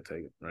Verstappen, you got to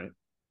take it, right?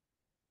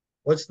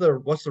 What's the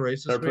race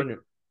this Start week? putting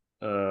your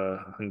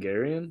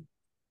Hungarian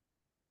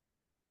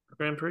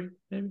Grand Prix,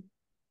 maybe.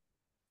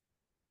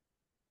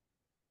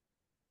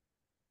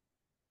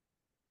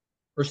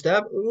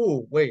 Verstappen.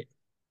 Ooh, wait.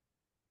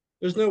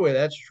 There's no way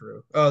that's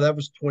true. Oh, that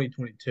was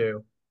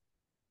 2022.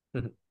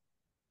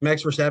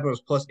 Max Verstappen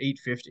was plus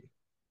 850.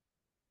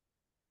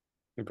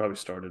 He probably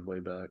started way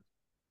back.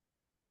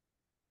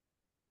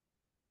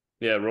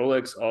 Yeah,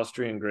 Rolex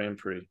Austrian Grand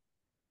Prix.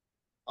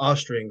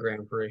 Austrian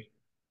Grand Prix.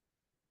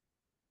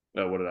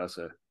 Oh, what did I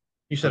say?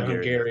 You said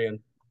Hungarian. Hungarian.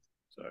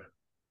 Sorry.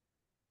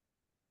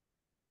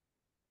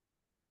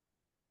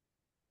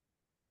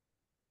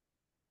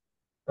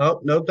 Oh,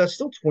 nope, that's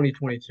still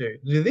 2022.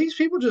 Do these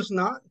people just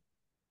not?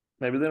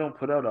 Maybe they don't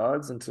put out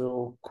odds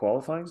until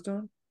qualifying's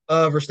done.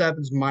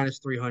 Verstappen's minus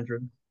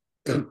 300.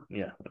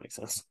 Yeah, that makes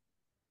sense.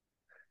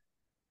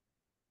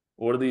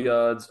 What are the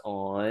odds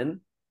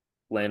on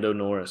Lando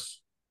Norris?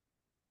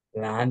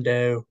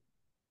 Lando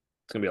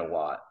It's gonna be a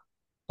lot.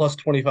 plus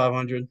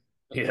 2,500.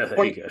 Yeah, there you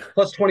 20 go.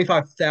 plus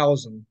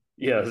 25,000.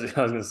 Yeah, I was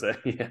gonna say,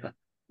 yeah.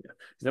 Yeah.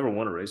 He's never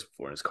won a race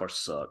before, and his car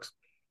sucks.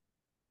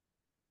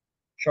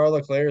 Charles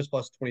Leclerc is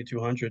plus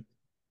 2,200.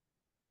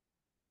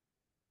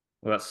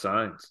 What about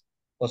Sainz?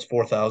 Plus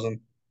 4,000.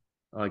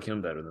 I like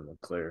him better than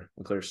Leclerc.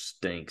 Leclerc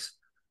stinks.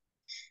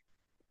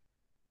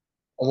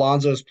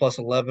 Alonso's plus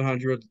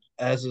 1,100,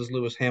 as is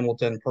Lewis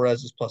Hamilton.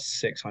 Perez is plus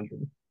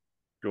 600.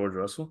 George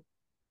Russell?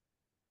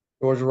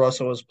 George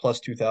Russell is plus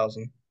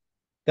 2,000.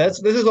 This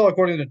is all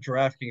according to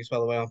DraftKings, by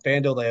the way. On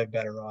FanDuel, they have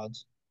better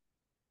odds.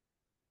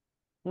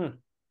 Hmm.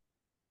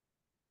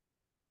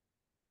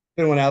 If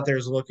anyone out there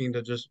is looking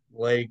to just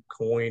lay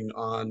coin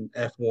on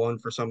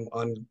F1 for some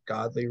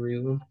ungodly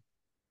reason,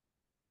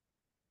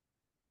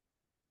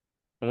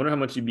 I wonder how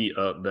much you'd be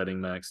up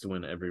betting Max to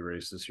win every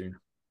race this year.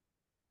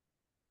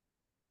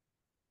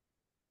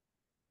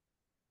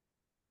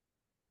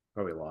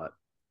 Probably a lot.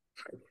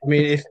 I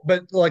mean, if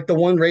but like the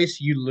one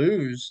race you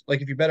lose,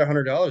 like if you bet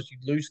 $100,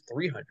 you'd lose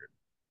 300.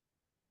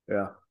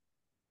 Yeah.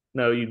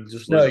 No, you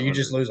just No, lose a you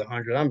just hundred. lose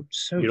 100. I'm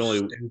so You'd only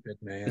stupid,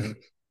 man.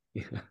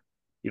 yeah.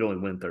 You'd only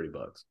win $30.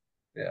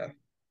 Yeah.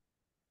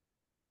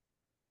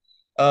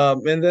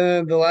 And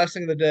then the last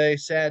thing of the day,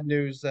 sad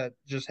news that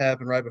just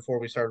happened right before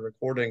we started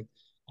recording.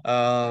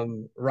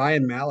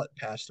 Ryan Mallett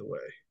passed away,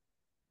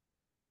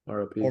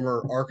 ROP.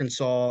 former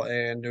Arkansas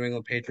and New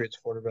England Patriots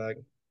quarterback.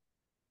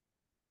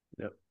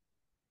 Yep.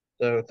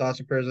 So thoughts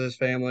and prayers of his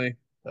family.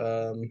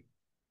 Um,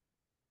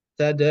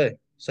 Sad day,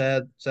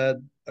 sad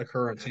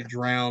occurrence. He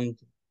drowned,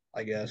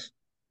 I guess.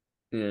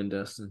 Yeah, and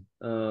Destin.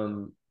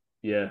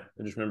 Yeah,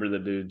 I just remember the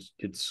dude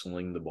could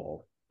sling the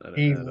ball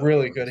He at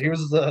really could. He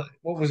Arkansas. was the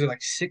what was it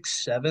like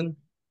 6'7"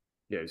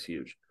 Yeah, he's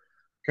huge.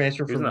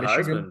 transfer He was in from the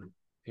Michigan. Heisman.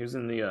 He was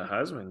in the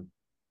Heisman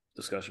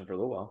discussion for a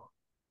little while.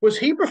 Was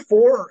he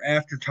before or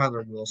after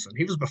Tyler Wilson?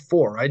 He was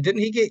before, right?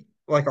 Didn't he get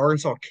like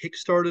Arkansas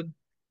kickstarted?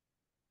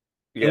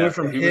 It went Yeah,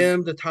 from he was.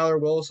 him to Tyler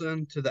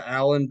Wilson to the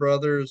Allen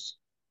brothers.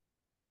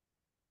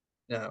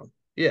 No,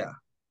 yeah,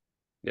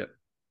 Yeah,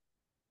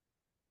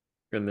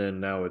 and then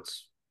now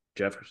it's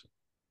Jefferson.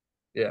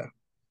 yeah.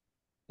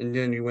 And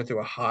then you went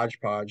through a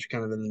hodgepodge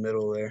kind of in the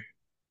middle there.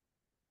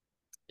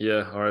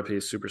 Yeah, RIP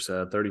is super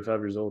sad. 35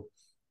 years old.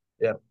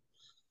 Yeah.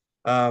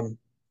 Um,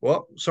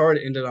 well, sorry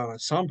to end it on a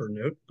somber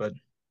note, but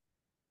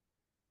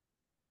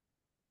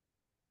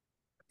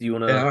Do you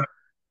want you to? know,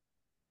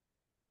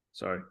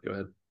 Sorry, go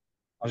ahead.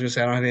 I was gonna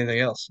say I don't have anything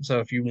else. So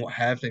if you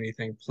have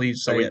anything,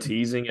 please Are say we it.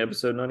 teasing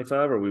episode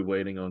 95 or are we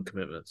waiting on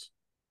commitments?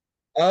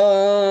 Um,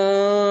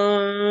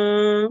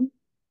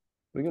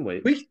 We can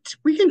wait.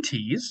 we can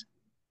tease.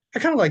 I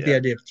kind of like the Yeah,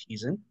 idea of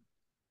teasing.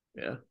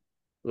 yeah.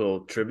 A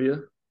little trivia.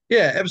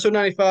 Yeah, episode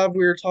 95,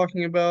 we were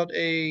talking about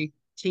a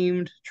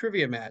teamed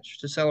trivia match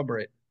to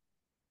celebrate.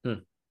 Hmm.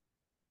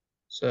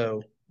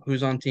 So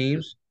who's on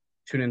teams?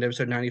 Tune in to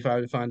episode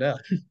 95 to find out.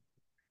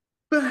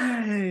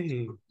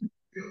 Bang!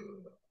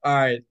 All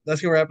right,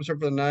 that's gonna wrap us up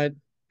for the night.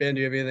 Ben,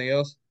 do you have anything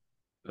else?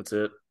 That's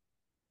it.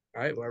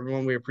 All right, well,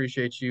 everyone, we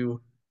appreciate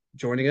you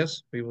joining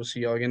us. We will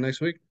see y'all again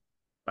next week.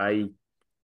 Bye.